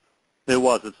 It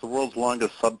was. It's the world's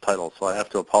longest subtitle, so I have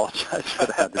to apologize for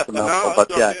that. It's a mouthful, no,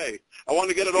 but okay. I wanted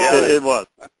to get it all. Yeah, it was.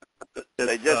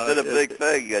 They just did a big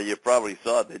thing. You probably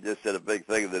saw it. They just did a big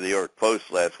thing in the New York Post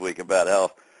last week about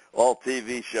how all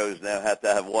TV shows now have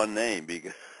to have one name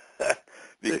because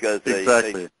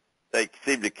exactly. they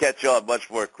seem to catch on much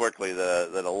more quickly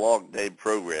than a long name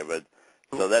program. And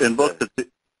so that's in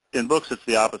books, it's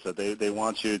the opposite. They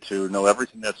want you to know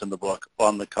everything that's in the book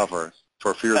on the cover,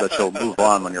 for fear that you'll move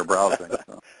on when you're browsing.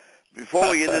 So.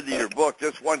 Before we get into your book,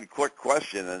 just one quick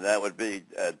question, and that would be,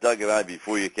 Doug and I,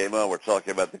 before you came on, we're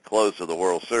talking about the close of the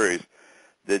World Series.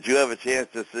 Did you have a chance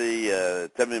to see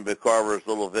Timmy McCarver's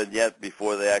little vignette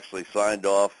before they actually signed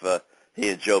off, he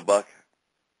and Joe Buck?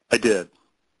 I did.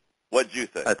 What did you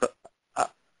think?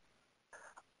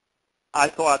 I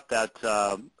thought that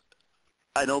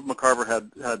I know McCarver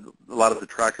had a lot of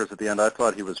detractors at the end. I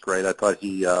thought he was great. I thought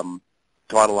he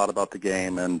taught a lot about the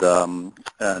game, and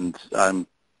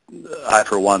I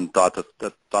for one thought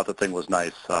the thing was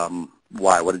nice.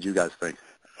 Why? What did you guys think?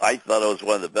 I thought it was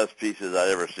one of the best pieces I'd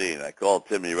ever seen. I called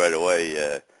Timmy right away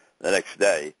the next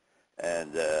day,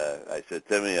 and I said,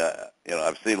 Timmy,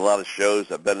 I've seen a lot of shows.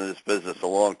 I've been in this business a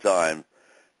long time,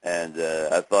 and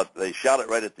I thought they shot it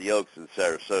right at the Oaks in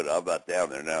Sarasota. I'm not down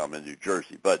there now. I'm in New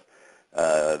Jersey, but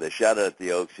they shot it at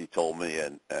the Oaks. He told me,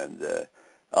 and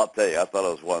I'll tell you, I thought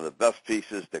it was one of the best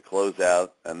pieces to close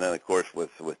out. And then, of course,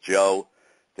 with Joe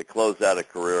to close out a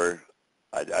career,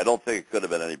 I don't think it could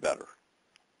have been any better.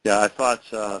 Yeah, I thought,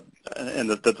 and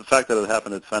the fact that it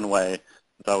happened at Fenway, I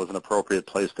thought was an appropriate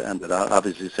place to end it.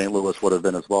 Obviously, St. Louis would have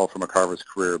been as well for McCarver's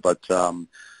career, but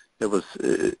it was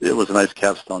a nice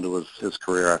capstone to his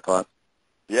career, I thought.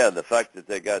 Yeah, the fact that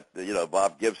they got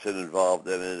Bob Gibson involved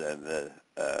in it, and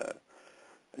I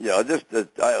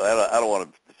don't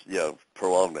want to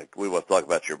prolong it. We want to talk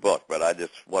about your book, but I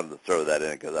just wanted to throw that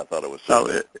in because I thought it was so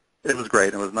good. It was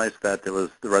great. It was nice that it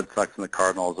was the Red Sox and the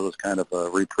Cardinals. It was kind of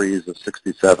a reprise of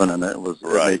 '67, and it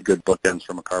made good bookends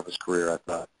for McCarver's career, I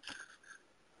thought.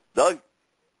 Doug?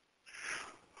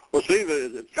 Well, Steve,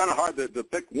 it's kind of hard to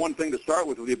pick one thing to start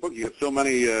with your book. You have so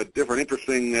many different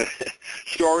interesting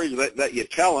stories that you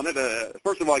tell in it.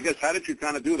 First of all, I guess, how did you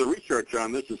kind of do the research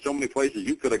on this? There's so many places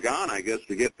you could have gone, I guess,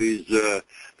 to get these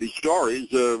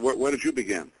stories. Where did you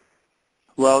begin?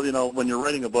 Well, when you're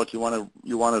writing a book, you want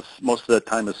to most of the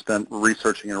time is spent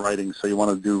researching and writing, so you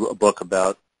want to do a book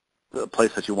about a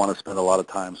place that you want to spend a lot of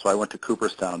time. So I went to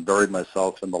Cooperstown, buried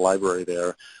myself in the library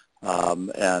there,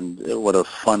 and what a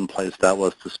fun place that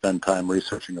was to spend time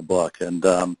researching a book. And,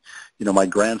 my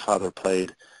grandfather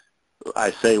played,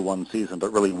 I say one season,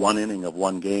 but really one inning of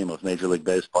one game of Major League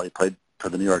Baseball. He played for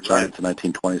the New York Giants in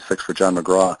 1926 for John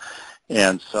McGraw.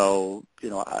 And so,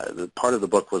 part of the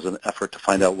book was an effort to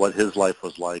find out what his life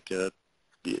was like,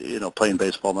 playing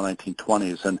baseball in the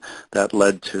 1920s. And that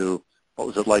led to what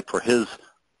was it like for his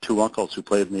two uncles who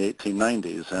played in the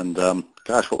 1890s. And,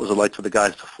 what was it like for the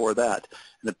guys before that?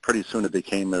 And pretty soon it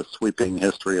became a sweeping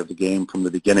history of the game from the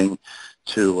beginning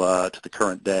to the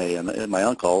current day. And my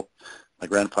uncle, my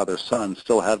grandfather's son,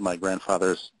 still had my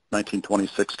grandfather's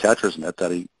 1926 catcher's mitt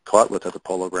that he caught with at the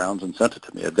Polo Grounds and sent it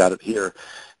to me. I've got it here.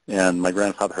 And my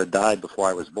grandfather had died before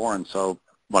I was born, so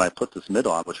when I put this mitt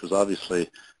on, which was obviously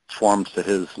formed to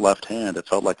his left hand, it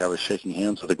felt like I was shaking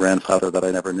hands with a grandfather that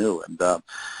I never knew. And,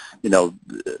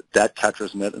 that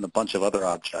catcher's mitt and a bunch of other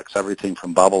objects, everything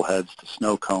from bobbleheads to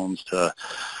snow cones to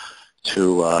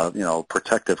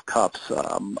protective cups,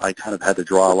 I kind of had to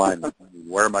draw a line.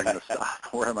 Where am I going to stop?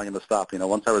 Where am I going to stop?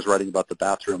 Once I was writing about the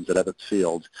bathrooms at Ebbets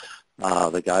Field,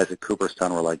 the guys at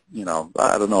Cooperstown were like,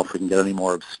 I don't know if we can get any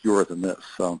more obscure than this.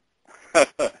 So.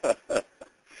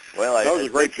 Well, that was a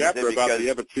great chapter about the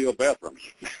Ebbets Field bathrooms.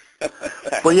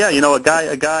 Well, yeah,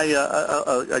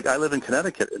 I live in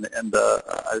Connecticut, and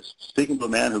I was speaking to a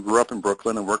man who grew up in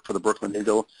Brooklyn and worked for the Brooklyn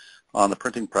Eagle on the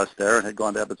printing press there, and had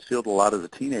gone to Ebbets Field a lot as a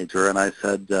teenager. And I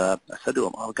said to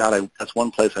him, "Oh God, that's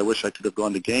one place I wish I could have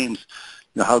gone to games.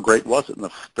 How great was it?" And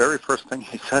the very first thing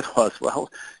he said was, "Well,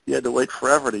 you had to wait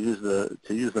forever to use the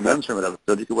men's room at Ebbets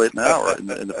Field. You could wait an hour, and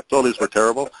the facilities were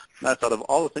terrible." And I thought, of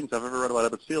all the things I've ever read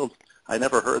about Ebbets Field, I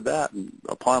never heard that. And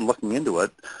upon looking into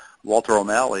it, Walter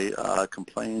O'Malley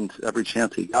complained every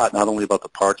chance he got, not only about the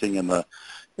parking and the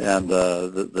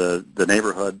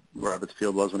neighborhood where Ebbets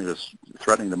Field was when he was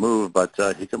threatening to move, but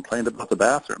he complained about the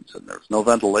bathrooms, and there was no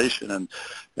ventilation. And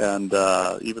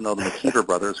even though the McKeever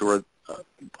brothers, who were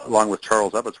along with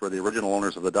Charles Ebbets, were the original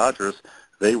owners of the Dodgers,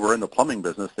 they were in the plumbing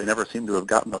business. They never seemed to have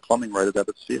gotten the plumbing right at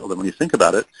Ebbets Field. And when you think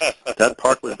about it, that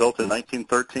park was built in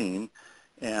 1913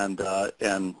 and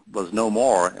was no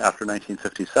more after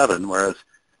 1957, whereas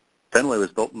Fenway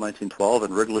was built in 1912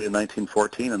 and Wrigley in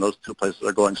 1914, and those two places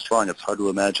are going strong. It's hard to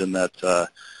imagine that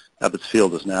Ebbets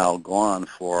Field is now gone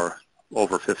for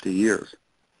over 50 years.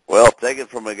 Well, take it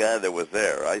from a guy that was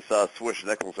there. I saw Swish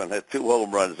Nicholson hit 2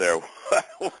 home runs there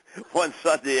one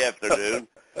Sunday afternoon.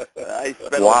 I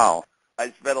spent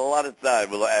a lot of time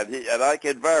with him, and I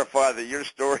can verify that your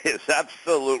story is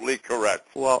absolutely correct.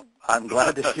 Well, I'm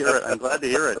glad to hear it. I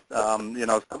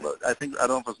think, I don't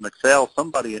know if it was McPhail,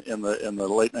 somebody in the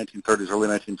late 1930s, early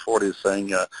 1940s, saying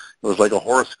it was like a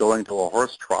horse going to a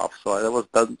horse trough. So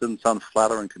that didn't sound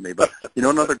flattering to me. But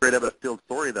another great Ebbets Field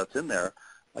story that's in there.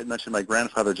 I mentioned my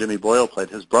grandfather Jimmy Boyle played.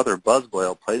 His brother Buzz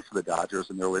Boyle played for the Dodgers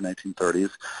in the early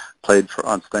 1930s. Played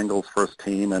on Stengel's first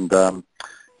team, and in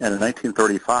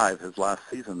 1935, his last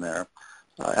season there.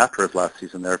 After his last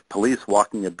season there, police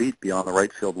walking a beat beyond the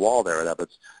right field wall there at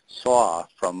Ebbets saw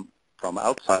from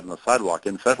outside on the sidewalk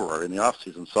in February in the off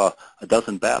season, saw a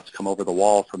dozen bats come over the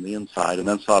wall from the inside, and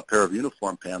then saw a pair of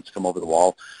uniform pants come over the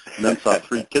wall, and then saw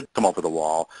 3 kids come over the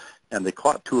wall. And they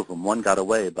caught 2 of them. 1 got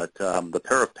away, but the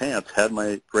pair of pants had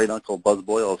my great-uncle Buzz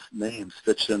Boyle's name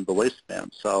stitched into the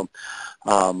waistband. So,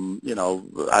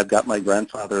 I've got my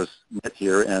grandfather's mitt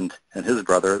here, and his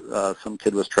brother, some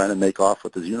kid was trying to make off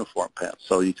with his uniform pants.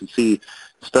 So you can see,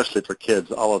 especially for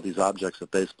kids, all of these objects of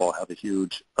baseball have a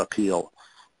huge appeal.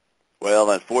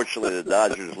 Well, unfortunately, the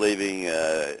Dodgers leaving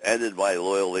ended my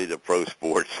loyalty to pro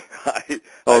sports.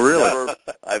 Really?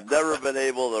 I've never been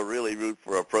able to really root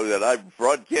for a pro. And I've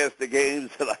broadcast the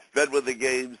games, and I've been with the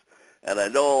games, and I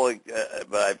know,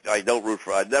 but I don't root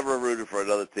for. I've never rooted for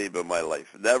another team in my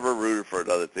life. Never rooted for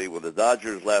another team. When the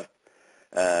Dodgers left,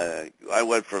 I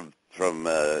went from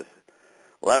Leo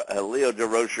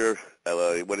DeRocher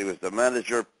when he was the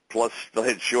manager, plus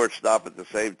playing shortstop at the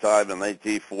same time in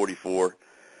 1944.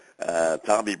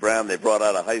 Tommy Brown, they brought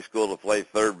out of high school to play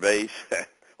third base.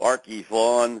 Archie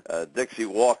Vaughan, Dixie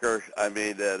Walker. I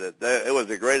mean, it was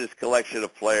the greatest collection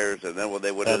of players. And then when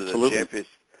they went into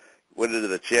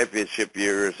the championship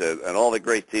years, and all the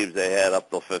great teams they had up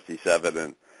till '57,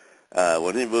 and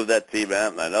when he moved that team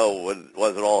out, and I know it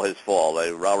wasn't all his fault.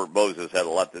 Robert Moses had a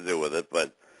lot to do with it,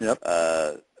 but Yep.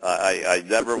 I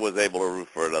never was able to root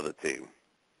for another team.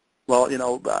 Well,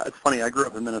 it's funny. I grew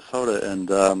up in Minnesota, and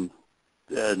the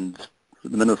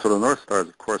Minnesota North Stars,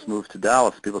 of course, moved to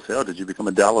Dallas. People say, "Oh, did you become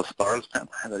a Dallas Stars fan?"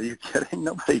 Are you kidding?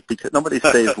 Nobody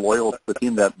stays loyal to the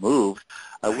team that moved.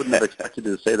 I wouldn't have expected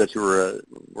you to say that you were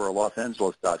a Los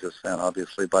Angeles Dodgers fan,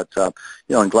 obviously. But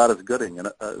and Gladys Gooding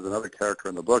is another character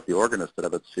in the book, the organist at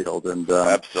Ebbets Field, and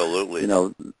absolutely,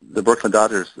 the Brooklyn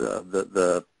Dodgers,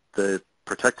 the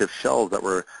protective shells that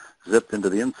were zipped into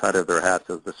the inside of their hats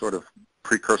as the sort of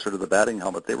precursor to the batting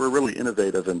helmet. They were really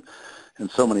innovative in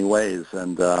so many ways,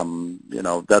 and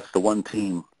that's the one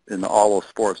team in all of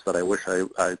sports that I wish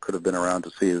I could have been around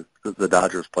to see the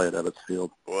Dodgers play at Ebbets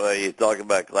Field. Well, you talk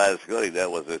about Gladys Gooding.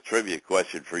 That was a trivia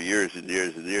question for years and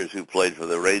years and years. Who played for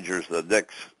the Rangers, the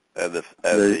Knicks, and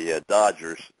the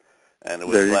Dodgers? And it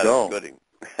was Gladys Gooding.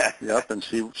 Yep, and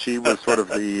she was sort of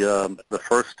the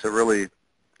first to really,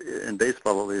 in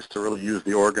baseball at least, to really use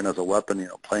the organ as a weapon.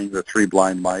 Playing the Three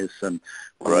Blind Mice, and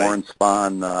when Warren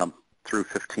Spahn threw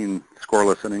 15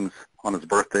 scoreless innings on his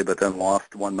birthday, but then lost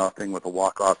 1-0 with a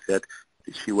walk-off hit.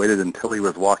 She waited until he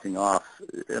was walking off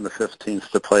in the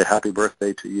 15th to play "Happy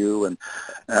Birthday to You," and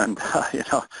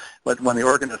but when the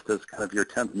organist is kind of your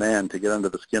 10th man to get under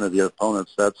the skin of the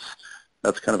opponents,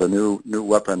 that's kind of a new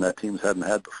weapon that teams hadn't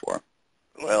had before.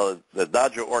 Well, the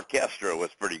Dodger Orchestra was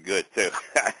pretty good too.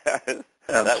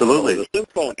 Absolutely, the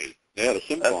symphony. Yeah, the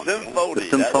symphony. The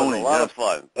symphony. That was a lot of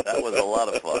fun. That was a lot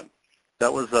of fun.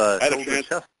 That was Hilda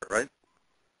Chester, right?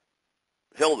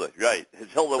 Hilda, right.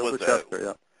 Hilda was Chester,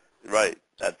 yeah. Right.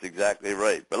 That's exactly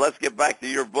right. But let's get back to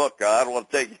your book. I don't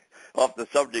want to take off the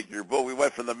subject of your book. We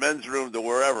went from the men's room to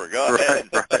wherever. Go ahead.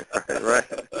 Right.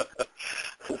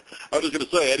 I was just going to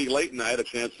say, Eddie Layton, I had a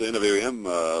chance to interview him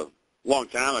a long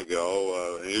time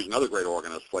ago. And he's another great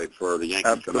organist, played for the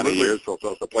Yankees for many years, so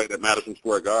also played at Madison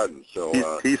Square Garden.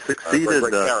 So he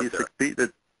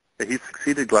succeeded. He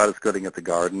succeeded Gladys Gooding at the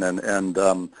Garden, and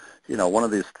one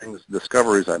of these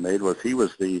discoveries I made was he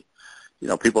was the,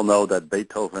 people know that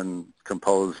Beethoven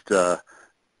composed his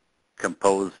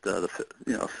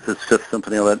Fifth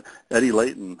Symphony. That Eddie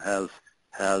Layton has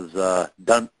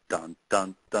dun dun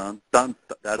dun dun dun.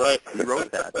 That's right. He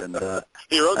wrote that, and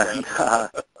he wrote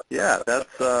that. Yeah,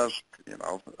 that's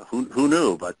who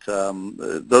knew, but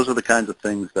those are the kinds of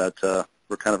things that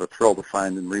were kind of a thrill to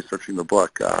find in researching the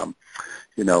book.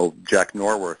 Jack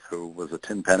Norworth, who was a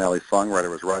Tin Pan Alley songwriter,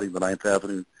 was riding the 9th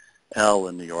Avenue L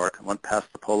in New York and went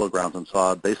past the Polo Grounds and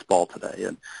saw baseball today.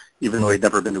 And even though he'd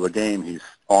never been to a game, he's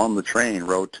on the train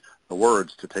wrote the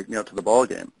words to Take Me Out to the Ball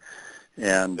Game.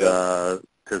 And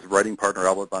his writing partner,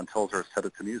 Albert Von Tilzer, set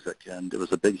it to music, and it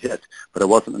was a big hit. But it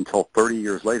wasn't until 30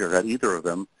 years later that either of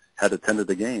them had attended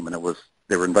the game, and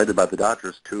they were invited by the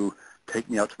Dodgers to Take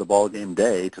Me Out to the Ball Game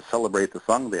Day to celebrate the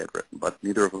song they had written, but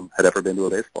neither of them had ever been to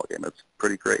a baseball game. It's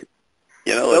pretty great.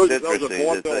 That was a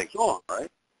vaudeville song, right?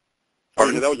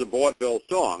 That was a vaudeville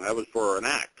song. That was for an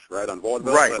act, right, on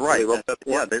vaudeville?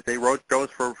 Right. They wrote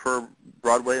those for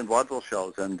Broadway and vaudeville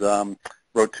shows and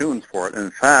wrote tunes for it. And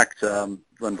in fact,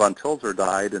 when Von Tilzer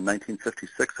died in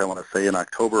 1956, I want to say in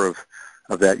October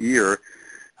of that year,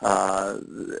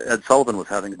 Ed Sullivan was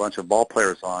having a bunch of ball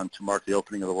players on to mark the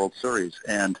opening of the World Series,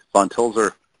 and Von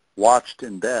Tilzer watched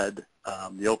in bed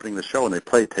the opening of the show, and they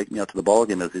played "Take Me Out to the Ball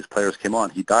Game" as these players came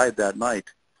on. He died that night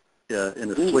in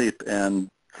his sleep, and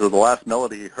so the last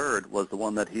melody he heard was the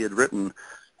one that he had written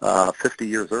 50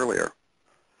 years earlier.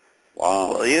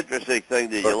 Wow. Well, the interesting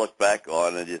thing that you look back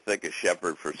on and you think of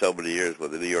Shepard for so many years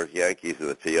with the New York Yankees and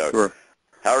the TR. Sure.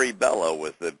 Harry Bello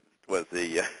was the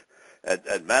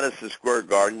at Madison Square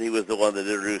Garden, he was the one that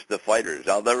introduced the fighters.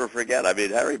 I'll never forget. I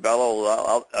mean, Harry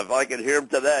Bello, if I could hear him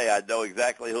today, I'd know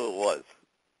exactly who it was.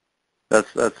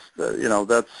 That's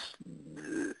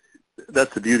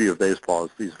the beauty of baseball,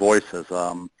 is these voices.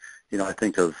 I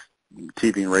think of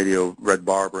TV and radio, Red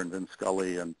Barber and Vin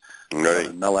Scully and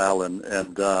Mel Allen,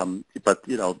 but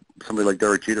somebody like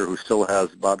Derek Jeter, who still has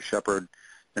Bob Shepard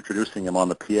introducing him on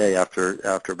the PA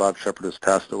after Bob Shepard has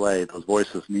passed away. Those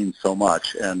voices mean so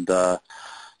much, and the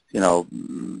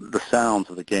sounds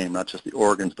of the game, not just the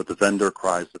organs, but the vendor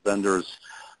cries, the vendors,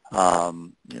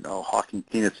 hawking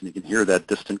peanuts, and you can hear that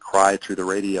distant cry through the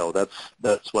radio.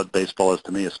 That's what baseball is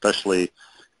to me, especially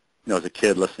as a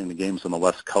kid listening to games on the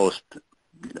West Coast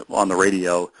on the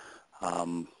radio,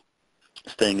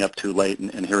 staying up too late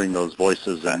and hearing those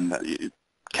voices, and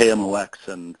KMOX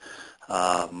and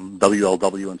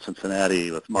WLW in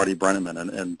Cincinnati with Marty Brenneman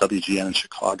and WGN in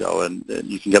Chicago, and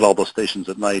you can get all those stations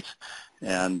at night,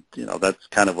 and that's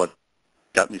kind of what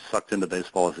got me sucked into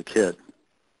baseball as a kid.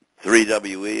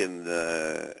 3WE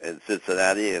in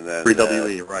Cincinnati, and then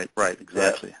 3WE, right,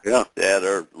 exactly. Yeah,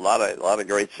 there are a lot of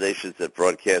great stations that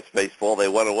broadcast baseball. They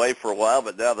went away for a while,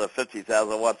 but now the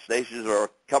 50,000-watt stations are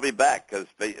coming back because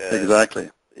exactly.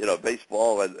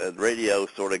 Baseball and radio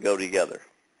sort of go together.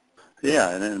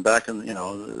 Yeah, and back in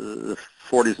the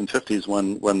 40s and 50s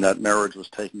when that marriage was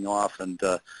taking off, and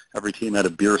every team had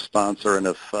a beer sponsor, and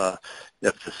if the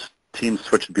team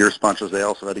switched beer sponsors, they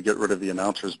also had to get rid of the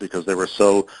announcers because they were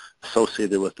so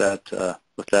associated with that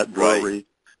brewery. Right.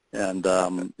 And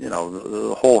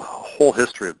the whole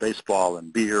history of baseball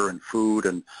and beer and food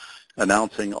and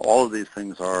announcing, all of these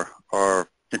things are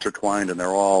intertwined, and they're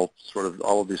all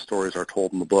of these stories are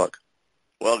told in the book.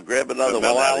 Well, grab another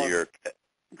one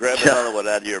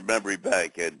out of your memory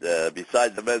bank, and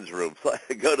besides the men's room,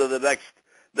 go to the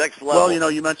next level.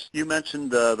 Well, you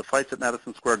mentioned the fights at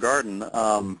Madison Square Garden.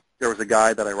 There was a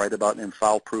guy that I write about named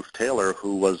Foul-Proof Taylor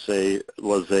who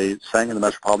sang in the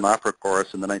Metropolitan Opera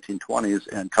chorus in the 1920s,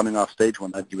 and coming off stage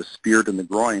one night, he was speared in the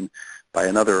groin by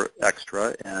another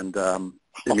extra, and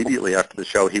immediately after the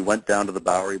show, he went down to the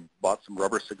Bowery, bought some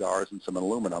rubber cigars and some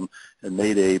aluminum, and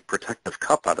made a protective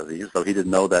cup out of these, though he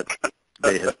didn't know that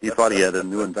he thought he had a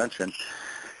new invention.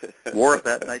 Wore it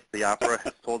that night to the opera,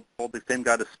 told the same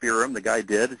guy to spear him. The guy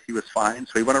did. He was fine.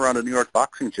 So he went around to New York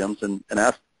boxing gyms and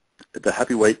asked the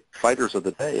heavyweight fighters of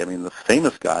the day, the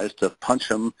famous guys, to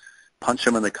punch him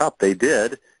in the cup. They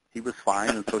did. He was fine,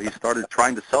 and so he started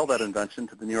trying to sell that invention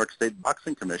to the New York State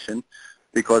Boxing Commission,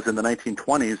 because in the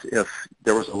 1920s, if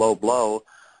there was a low blow,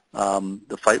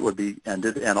 the fight would be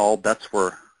ended and all bets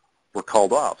were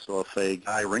called off. So if a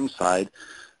guy ringside,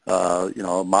 a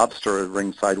mobster at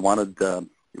ringside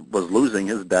was losing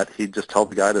his bet, he'd just tell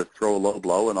the guy to throw a low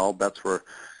blow, and all bets were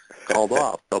called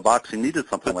off. So boxing needed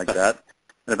something like that.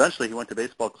 And eventually he went to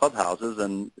baseball clubhouses,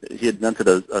 and he invented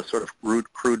a sort of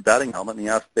crude batting helmet, and he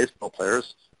asked baseball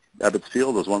players, Ebbets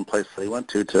Field was one place they went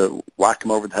to whack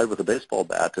him over the head with a baseball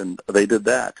bat, and they did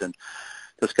that. And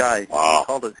this guy,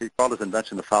 he called his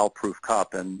invention the Foul-Proof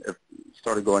Cup, and it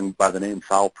started going by the name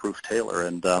Foul-Proof Taylor,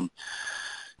 and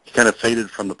he kind of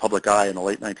faded from the public eye in the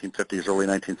late 1950s, early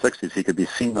 1960s. He could be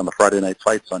seen on the Friday night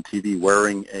fights on TV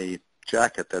wearing a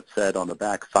jacket that said on the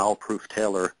back, Foul-Proof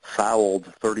Taylor fouled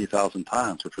 30,000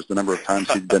 times, which was the number of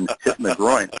times he'd been hit in the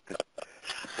groin.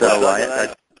 So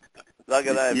Doug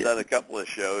and I have done a couple of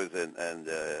shows, and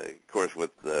of course,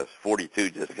 with 42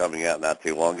 just coming out not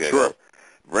too long ago, sure.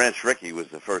 Branch Rickey was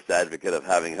the first advocate of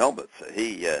having helmets.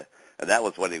 And that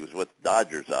was when he was with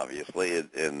Dodgers, obviously,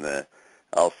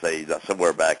 I'll say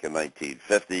somewhere back in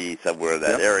 1950, somewhere in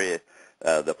that area.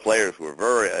 The players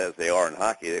were as they are in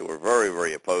hockey, they were very,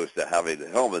 very opposed to having the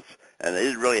helmets, and they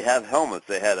didn't really have helmets.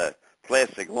 They had a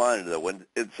plastic liner that went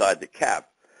inside the cap,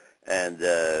 and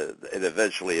it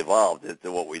eventually evolved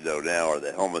into what we know now are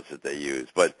the helmets that they use.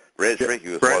 But Branch Rickey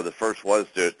was one of the first ones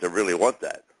to really want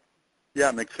that.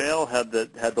 Yeah, McPhail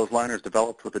had those liners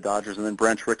developed with the Dodgers, and then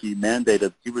Branch Rickey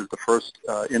mandated. He was the first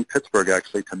in Pittsburgh,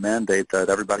 actually, to mandate that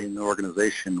everybody in the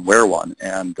organization wear one.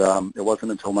 And it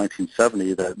wasn't until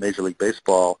 1970 that Major League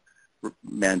Baseball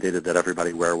mandated that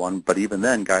everybody wear one. But even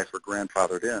then, guys were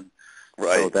grandfathered in.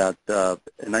 Right. So that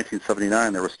in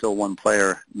 1979, there was still one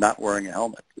player not wearing a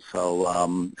helmet. So,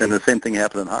 and the same thing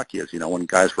happened in hockey, as when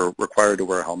guys were required to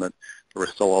wear a helmet, there were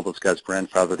still all those guys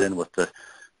grandfathered in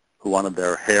who wanted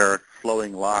their hair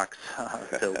flowing locks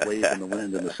to wave in the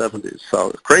wind in the 70s. So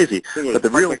it's crazy. But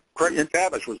Craig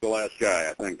Cavish was the last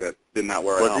guy, I think, that did not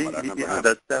wear a helmet. I remember him.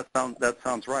 That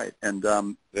sounds right. And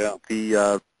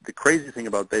the crazy thing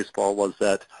about baseball was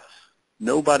that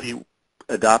nobody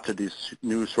adopted these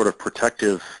new sort of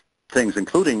protective things,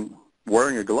 including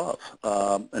wearing a glove,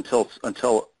 until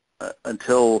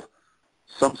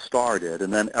some star did,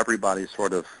 and then everybody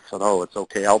sort of said, "Oh, it's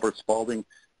okay." Albert Spalding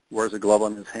wears a glove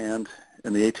on his hand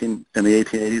in the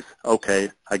 1880s.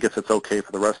 Okay, I guess it's okay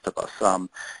for the rest of us.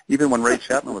 Even when Ray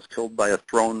Chapman was killed by a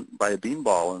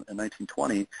beanball in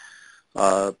 1920,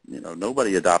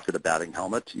 nobody adopted a batting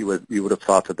helmet. You would have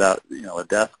thought that a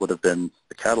death would have been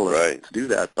the catalyst to do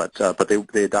that. But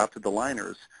they adopted the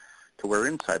liners to wear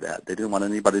inside that. They didn't want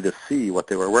anybody to see what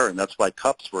they were wearing. That's why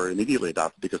cups were immediately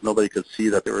adopted, because nobody could see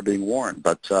that they were being worn.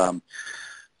 But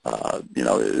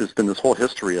it's been this whole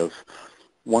history of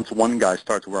once one guy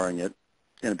starts wearing it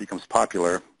and it becomes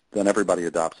popular, then everybody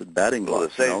adopts it. Batting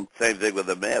gloves. Well, the same thing with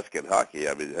the mask in hockey.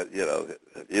 I mean,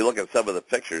 you look at some of the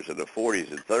pictures in the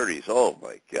 40s and 30s. Oh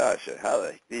my gosh,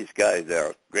 these guys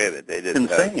are. Granted, they didn't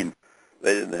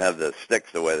have the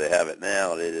sticks the way they have it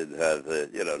now. They didn't have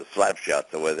the slap shots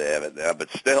the way they have it now.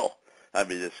 But still, I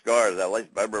mean, the scars. I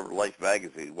remember Life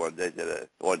magazine one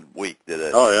week did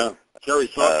a. Oh yeah, Jerry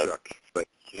Sawchuk. face.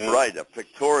 Yeah. Right, a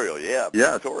pictorial, Yes.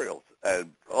 pictorial.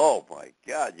 And, oh, my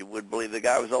God, you wouldn't believe the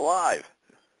guy was alive.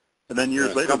 And then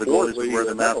years later, the goalies would wear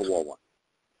the mask. Wore one.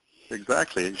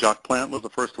 Exactly. Jacques Plant was the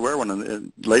first to wear one,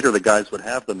 and later the guys would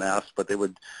have the mask, but they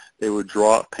would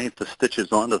paint the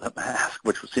stitches onto the mask,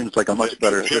 which seems like a much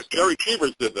better system. Jerry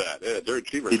Cheevers did that. Yeah, Jerry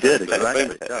Cheevers. He did,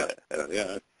 exactly.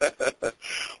 Yeah.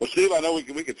 Well, Steve, I know we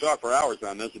could talk for hours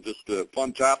on this. It's just a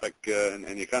fun topic,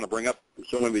 and you kind of bring up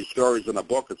so many of these stories in a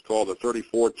book. It's called The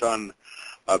 34-Ton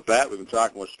Bat. We've been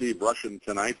talking with Steve Rushin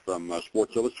tonight from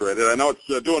Sports Illustrated. I know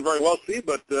it's doing very well, Steve,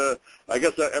 but I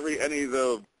guess any of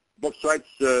the book sites,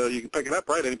 you can pick it up,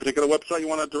 right? Any particular website you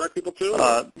want to direct people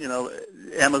to?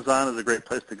 Amazon is a great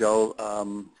place to go.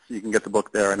 You can get the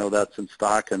book there. I know that's in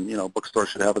stock, and, bookstores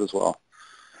should have it as well.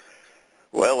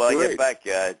 Well, when I get back,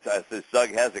 since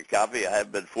Doug has a copy, I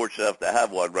haven't been fortunate enough to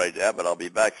have one right now, but I'll be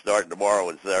back starting tomorrow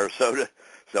in Sarasota.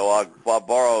 So I'll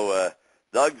borrow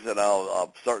Doug's, and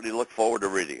I'll certainly look forward to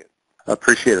reading it. I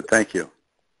appreciate it. Thank you.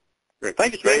 Great.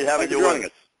 Thank you, Steve. Great having you joining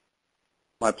us.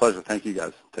 My pleasure. Thank you,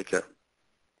 guys. Take care.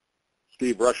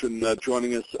 Steve Rushin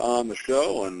joining us on the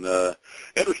show, and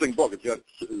interesting book. It's got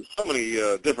so many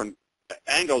different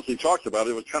angles he talks about.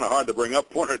 It was kind of hard to bring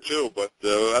up one or two, but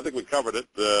I think we covered it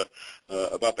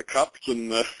about the cups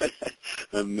and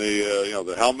and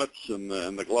the helmets and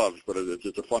the gloves. But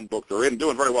it's a fun book to read and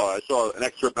doing very well. I saw an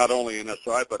excerpt not only in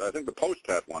SI, but I think the Post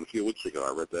had one a few weeks ago.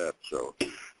 I read that, so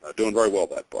doing very well,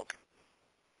 that book.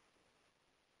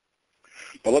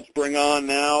 But let's bring on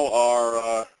now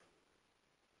our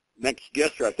next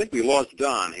guest. I think we lost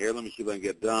Don here. Let me see if I can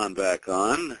get Don back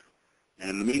on. And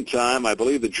in the meantime, I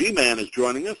believe the G-Man is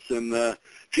joining us. And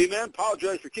G-Man,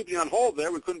 apologize for keeping you on hold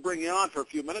there. We couldn't bring you on for a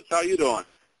few minutes. How are you doing?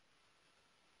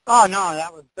 Oh no,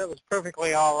 that was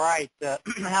perfectly all right.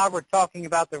 However, talking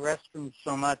about the restrooms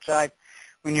so much,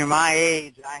 when you're my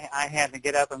age, I had to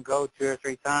get up and go 2 or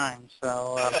 3 times.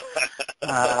 So,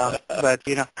 but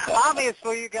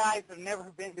obviously you guys have never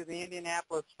been to the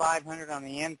Indianapolis 500 on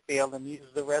the infield and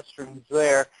used the restrooms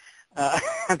there.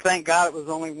 Thank God it was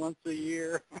only once a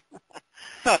year.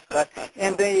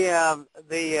 And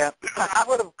I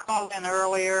would have called in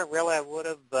earlier, really I would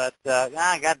have, but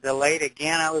I got delayed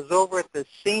again. I was over at the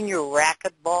Senior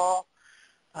Racquetball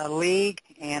League,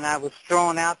 and I was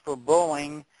thrown out for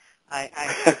bowling. I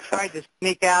tried to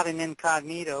sneak out in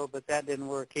incognito, but that didn't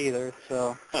work either.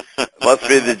 So must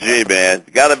be the G-Man.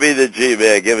 Got to be the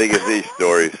G-Man giving us these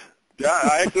stories. Yeah,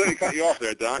 I accidentally cut you off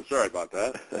there, Don. Sorry about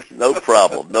that. No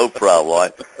problem. I'll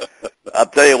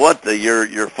tell you what,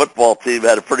 your football team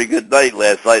had a pretty good night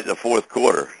last night in the fourth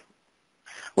quarter.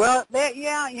 Well,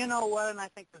 yeah, you know what, and I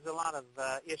think there's a lot of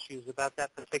issues about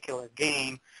that particular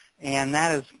game, and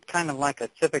that is kind of like a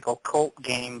typical Colt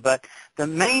game. But the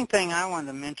main thing I wanted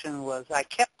to mention was I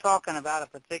kept talking about a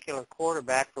particular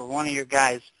quarterback for one of your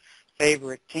guys'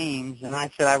 favorite teams, and I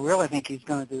said, I really think he's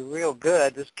going to do real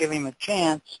good. Just give him a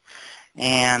chance.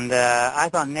 And I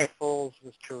thought Nick Foles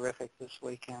was terrific this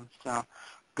weekend. So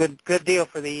good deal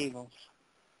for the Eagles.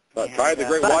 Tied the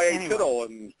great Y.A. Kittle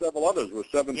and several others with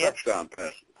 7 touchdown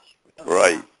passes.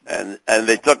 Right, and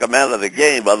they took him out of the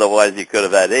game. Otherwise, he could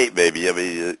have had 8, maybe. I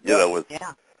mean, with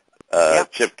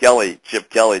Chip Kelly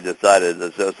decided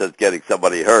instead of getting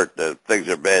somebody hurt, things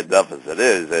are bad enough as it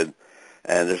is,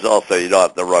 and there's also you don't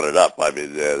have to run it up. I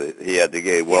mean, he had the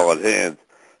game well in hand,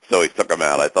 so he took him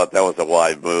out. I thought that was a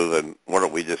wise move, and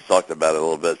we just talked about it a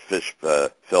little bit.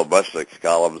 Phil Mushnick's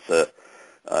columns.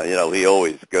 He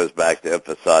always goes back to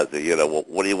emphasizing,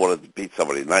 what do you want to beat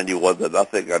somebody,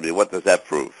 91-0? I mean, what does that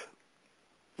prove?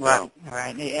 Right.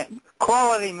 Yeah.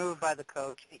 Quality move by the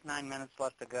coach. 8-9 minutes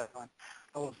left to go.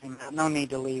 No need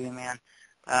to leave him in.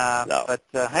 No. But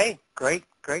hey, great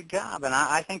job, and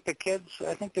I think the kids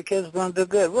going to do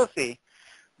good. We'll see.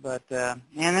 But and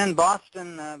then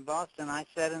Boston, I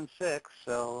said in 6.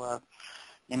 So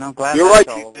glad you're that's right,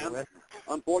 all over with.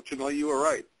 Unfortunately, you were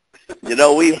right.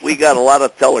 We got a lot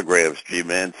of telegrams,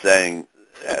 G-Man, saying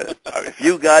if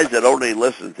you guys had only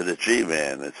listened to the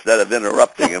G-Man instead of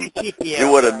interrupting him,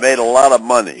 you would have made a lot of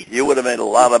money. You would have made a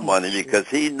lot of money because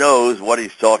he knows what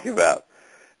he's talking about.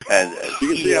 And you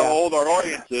can see how old our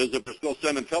audience is if they're still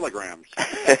sending telegrams. Well,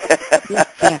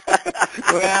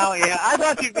 yeah, I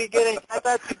thought you'd be getting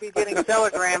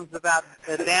telegrams about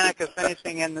Danica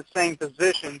finishing in the same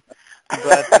position.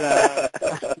 But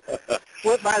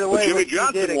by the way, Jimmy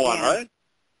Johnson won, right?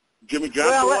 Jimmy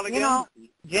Johnson won again.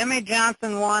 Jimmy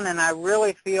Johnson won, and I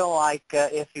really feel like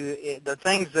the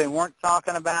things they weren't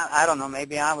talking about, I don't know,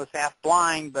 maybe I was half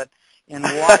blind, but in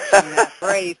watching that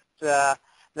race,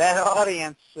 that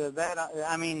audience,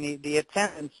 the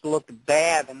attendance looked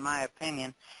bad, in my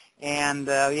opinion. And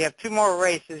you have two more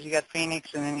races. You got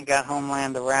Phoenix, and then you got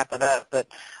Homeland to wrap it up. But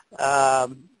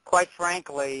quite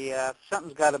frankly,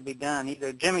 something's got to be done.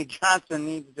 Either Jimmy Johnson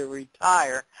needs to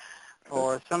retire,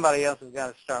 or somebody else has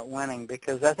got to start winning,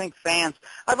 because I think fans,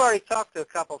 I've already talked to a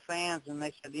couple fans, and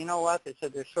they said, you know what, they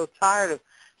said they're so tired of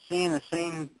seeing the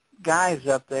same guys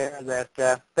up there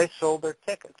that they sold their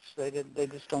tickets. They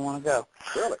just don't want to go.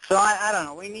 Really? So I don't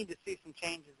know. We need to see some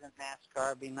changes in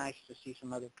NASCAR. It'd be nice to see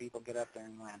some other people get up there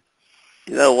and win.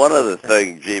 You know, one other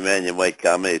thing, G-Man, you might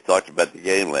comment, you talked about the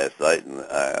game last night, and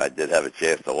I did have a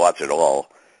chance to watch it all.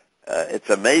 It's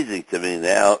amazing to me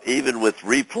now, even with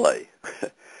replay.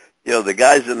 You know, the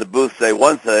guys in the booth say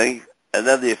one thing, and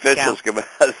then the officials come out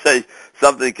and say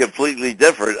something completely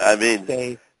different. I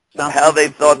mean, how they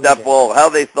thought that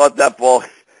ball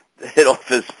hit off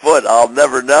his foot, I'll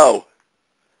never know.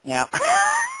 Yeah.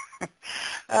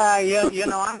 You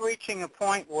know, I'm reaching a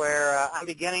point where I'm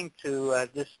beginning to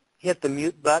just hit the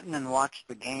mute button and watch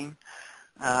the game.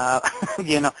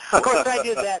 You know, of course, I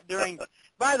did that during.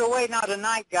 By the way, now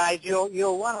tonight, guys,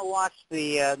 you'll want to watch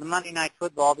the Monday Night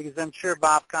Football, because I'm sure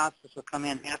Bob Costas will come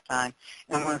in halftime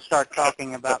and we're going to start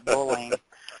talking about bullying.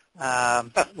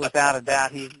 Without a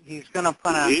doubt, he's going to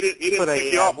put a. He didn't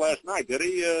tick you off last night, did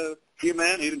he,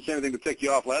 G-Man? He didn't say anything to tick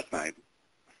you off last night.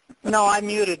 No, I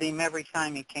muted him every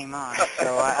time he came on,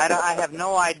 so I have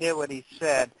no idea what he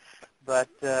said. But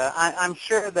I'm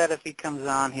sure that if he comes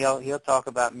on, he'll talk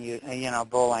about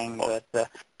bullying. But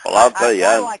well, I'll tell you,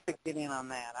 I like to get in on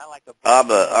that. I like to.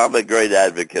 I'm a great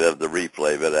advocate of the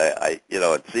replay, but I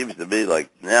it seems to me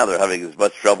like now they're having as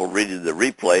much trouble reading the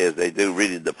replay as they do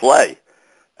reading the play,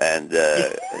 and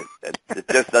it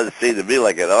just doesn't seem to me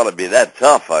like it ought to be that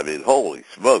tough. I mean, holy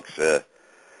smokes! No.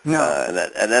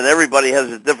 And then everybody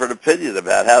has a different opinion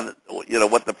about how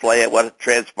what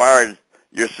transpired.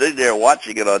 You're sitting there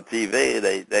watching it on TV,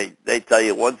 and they tell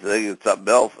you one thing and something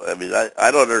else. I mean, I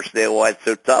don't understand why it's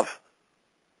so tough.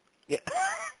 Yeah.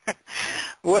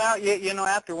 Well, you know,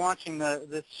 after watching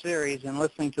this series and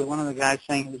listening to one of the guys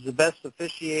saying it was the best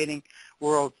officiating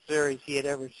World Series he had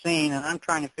ever seen, and I'm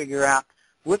trying to figure out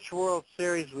which World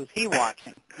Series was he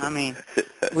watching. I mean,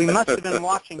 we must have been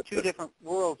watching two different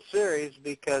World Series,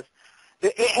 because,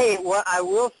 hey, well, I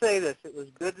will say this. It was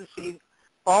good to see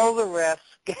all the refs,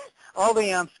 all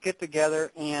the umps get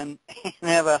together and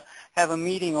have a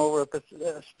meeting over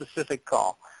a specific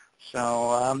call.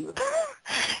 So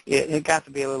it got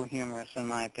to be a little humorous, in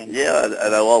my opinion. Yeah,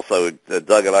 and I also,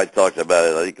 Doug and I talked about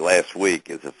it, I think, last week,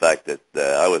 is the fact that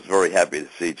I was very happy to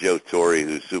see Joe Torre,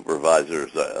 who's supervisor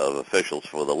of officials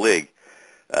for the league,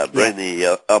 bring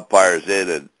the umpires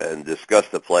in and discuss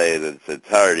the play in its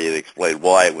entirety and explain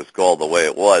why it was called the way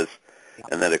it was.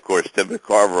 And then, of course, Tim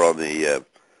McCarver on the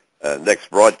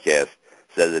next broadcast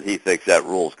said that he thinks that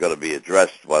rule is going to be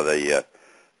addressed by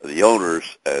the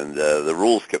owners and the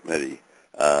rules committee,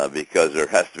 because there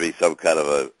has to be some kind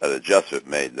of an adjustment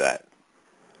made to that.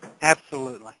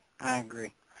 Absolutely. I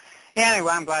agree.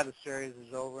 Anyway, I'm glad the series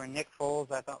is over. And Nick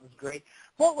Foles, I thought, was great.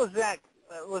 What was that?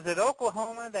 Was it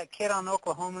Oklahoma? That kid on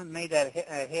Oklahoma made that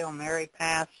Hail Mary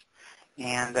pass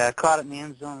and caught it in the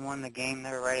end zone, won the game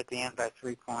there right at the end by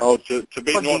 3 points. Oh, to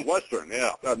beat Northwestern,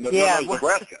 yeah. No, it was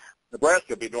Nebraska.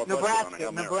 Nebraska beat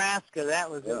Northwestern. Nebraska, that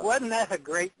was it. Wasn't that a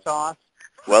great toss?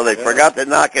 Well, they forgot to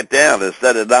knock it down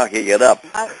instead of knocking it up.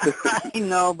 I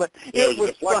know, but it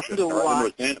was fun to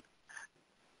watch.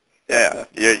 Yeah,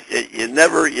 you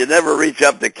never reach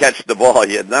up to catch the ball.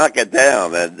 You knock it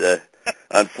down, and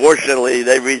unfortunately,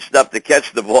 they reached up to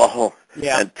catch the ball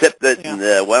and tipped it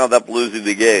and wound up losing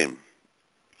the game.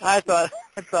 I thought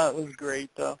it was great,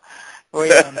 though.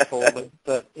 We unfolded,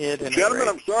 but gentlemen,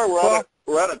 I'm sorry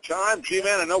we're out of time.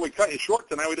 G-Man, I know we cut you short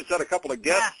tonight. We just had a couple of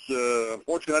guests.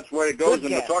 Unfortunately, that's the way it goes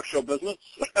in the talk show business.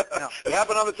 No. It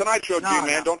happened on the Tonight Show, G-Man.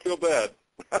 No. Don't feel bad.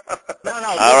 No.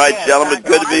 All right, gentlemen.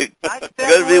 Good to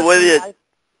be with you.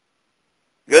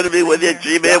 Good to be with you,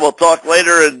 G-Man. We'll talk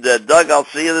later. And, Doug, I'll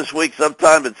see you this week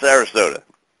sometime in Sarasota.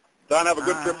 Don, have a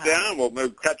good trip down. We'll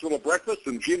maybe catch a little breakfast.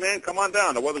 And, G-Man, come on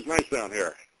down. The weather's nice down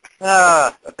here.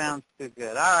 Sounds too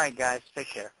good. All right, guys. Take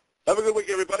care. Have a good week,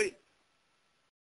 everybody.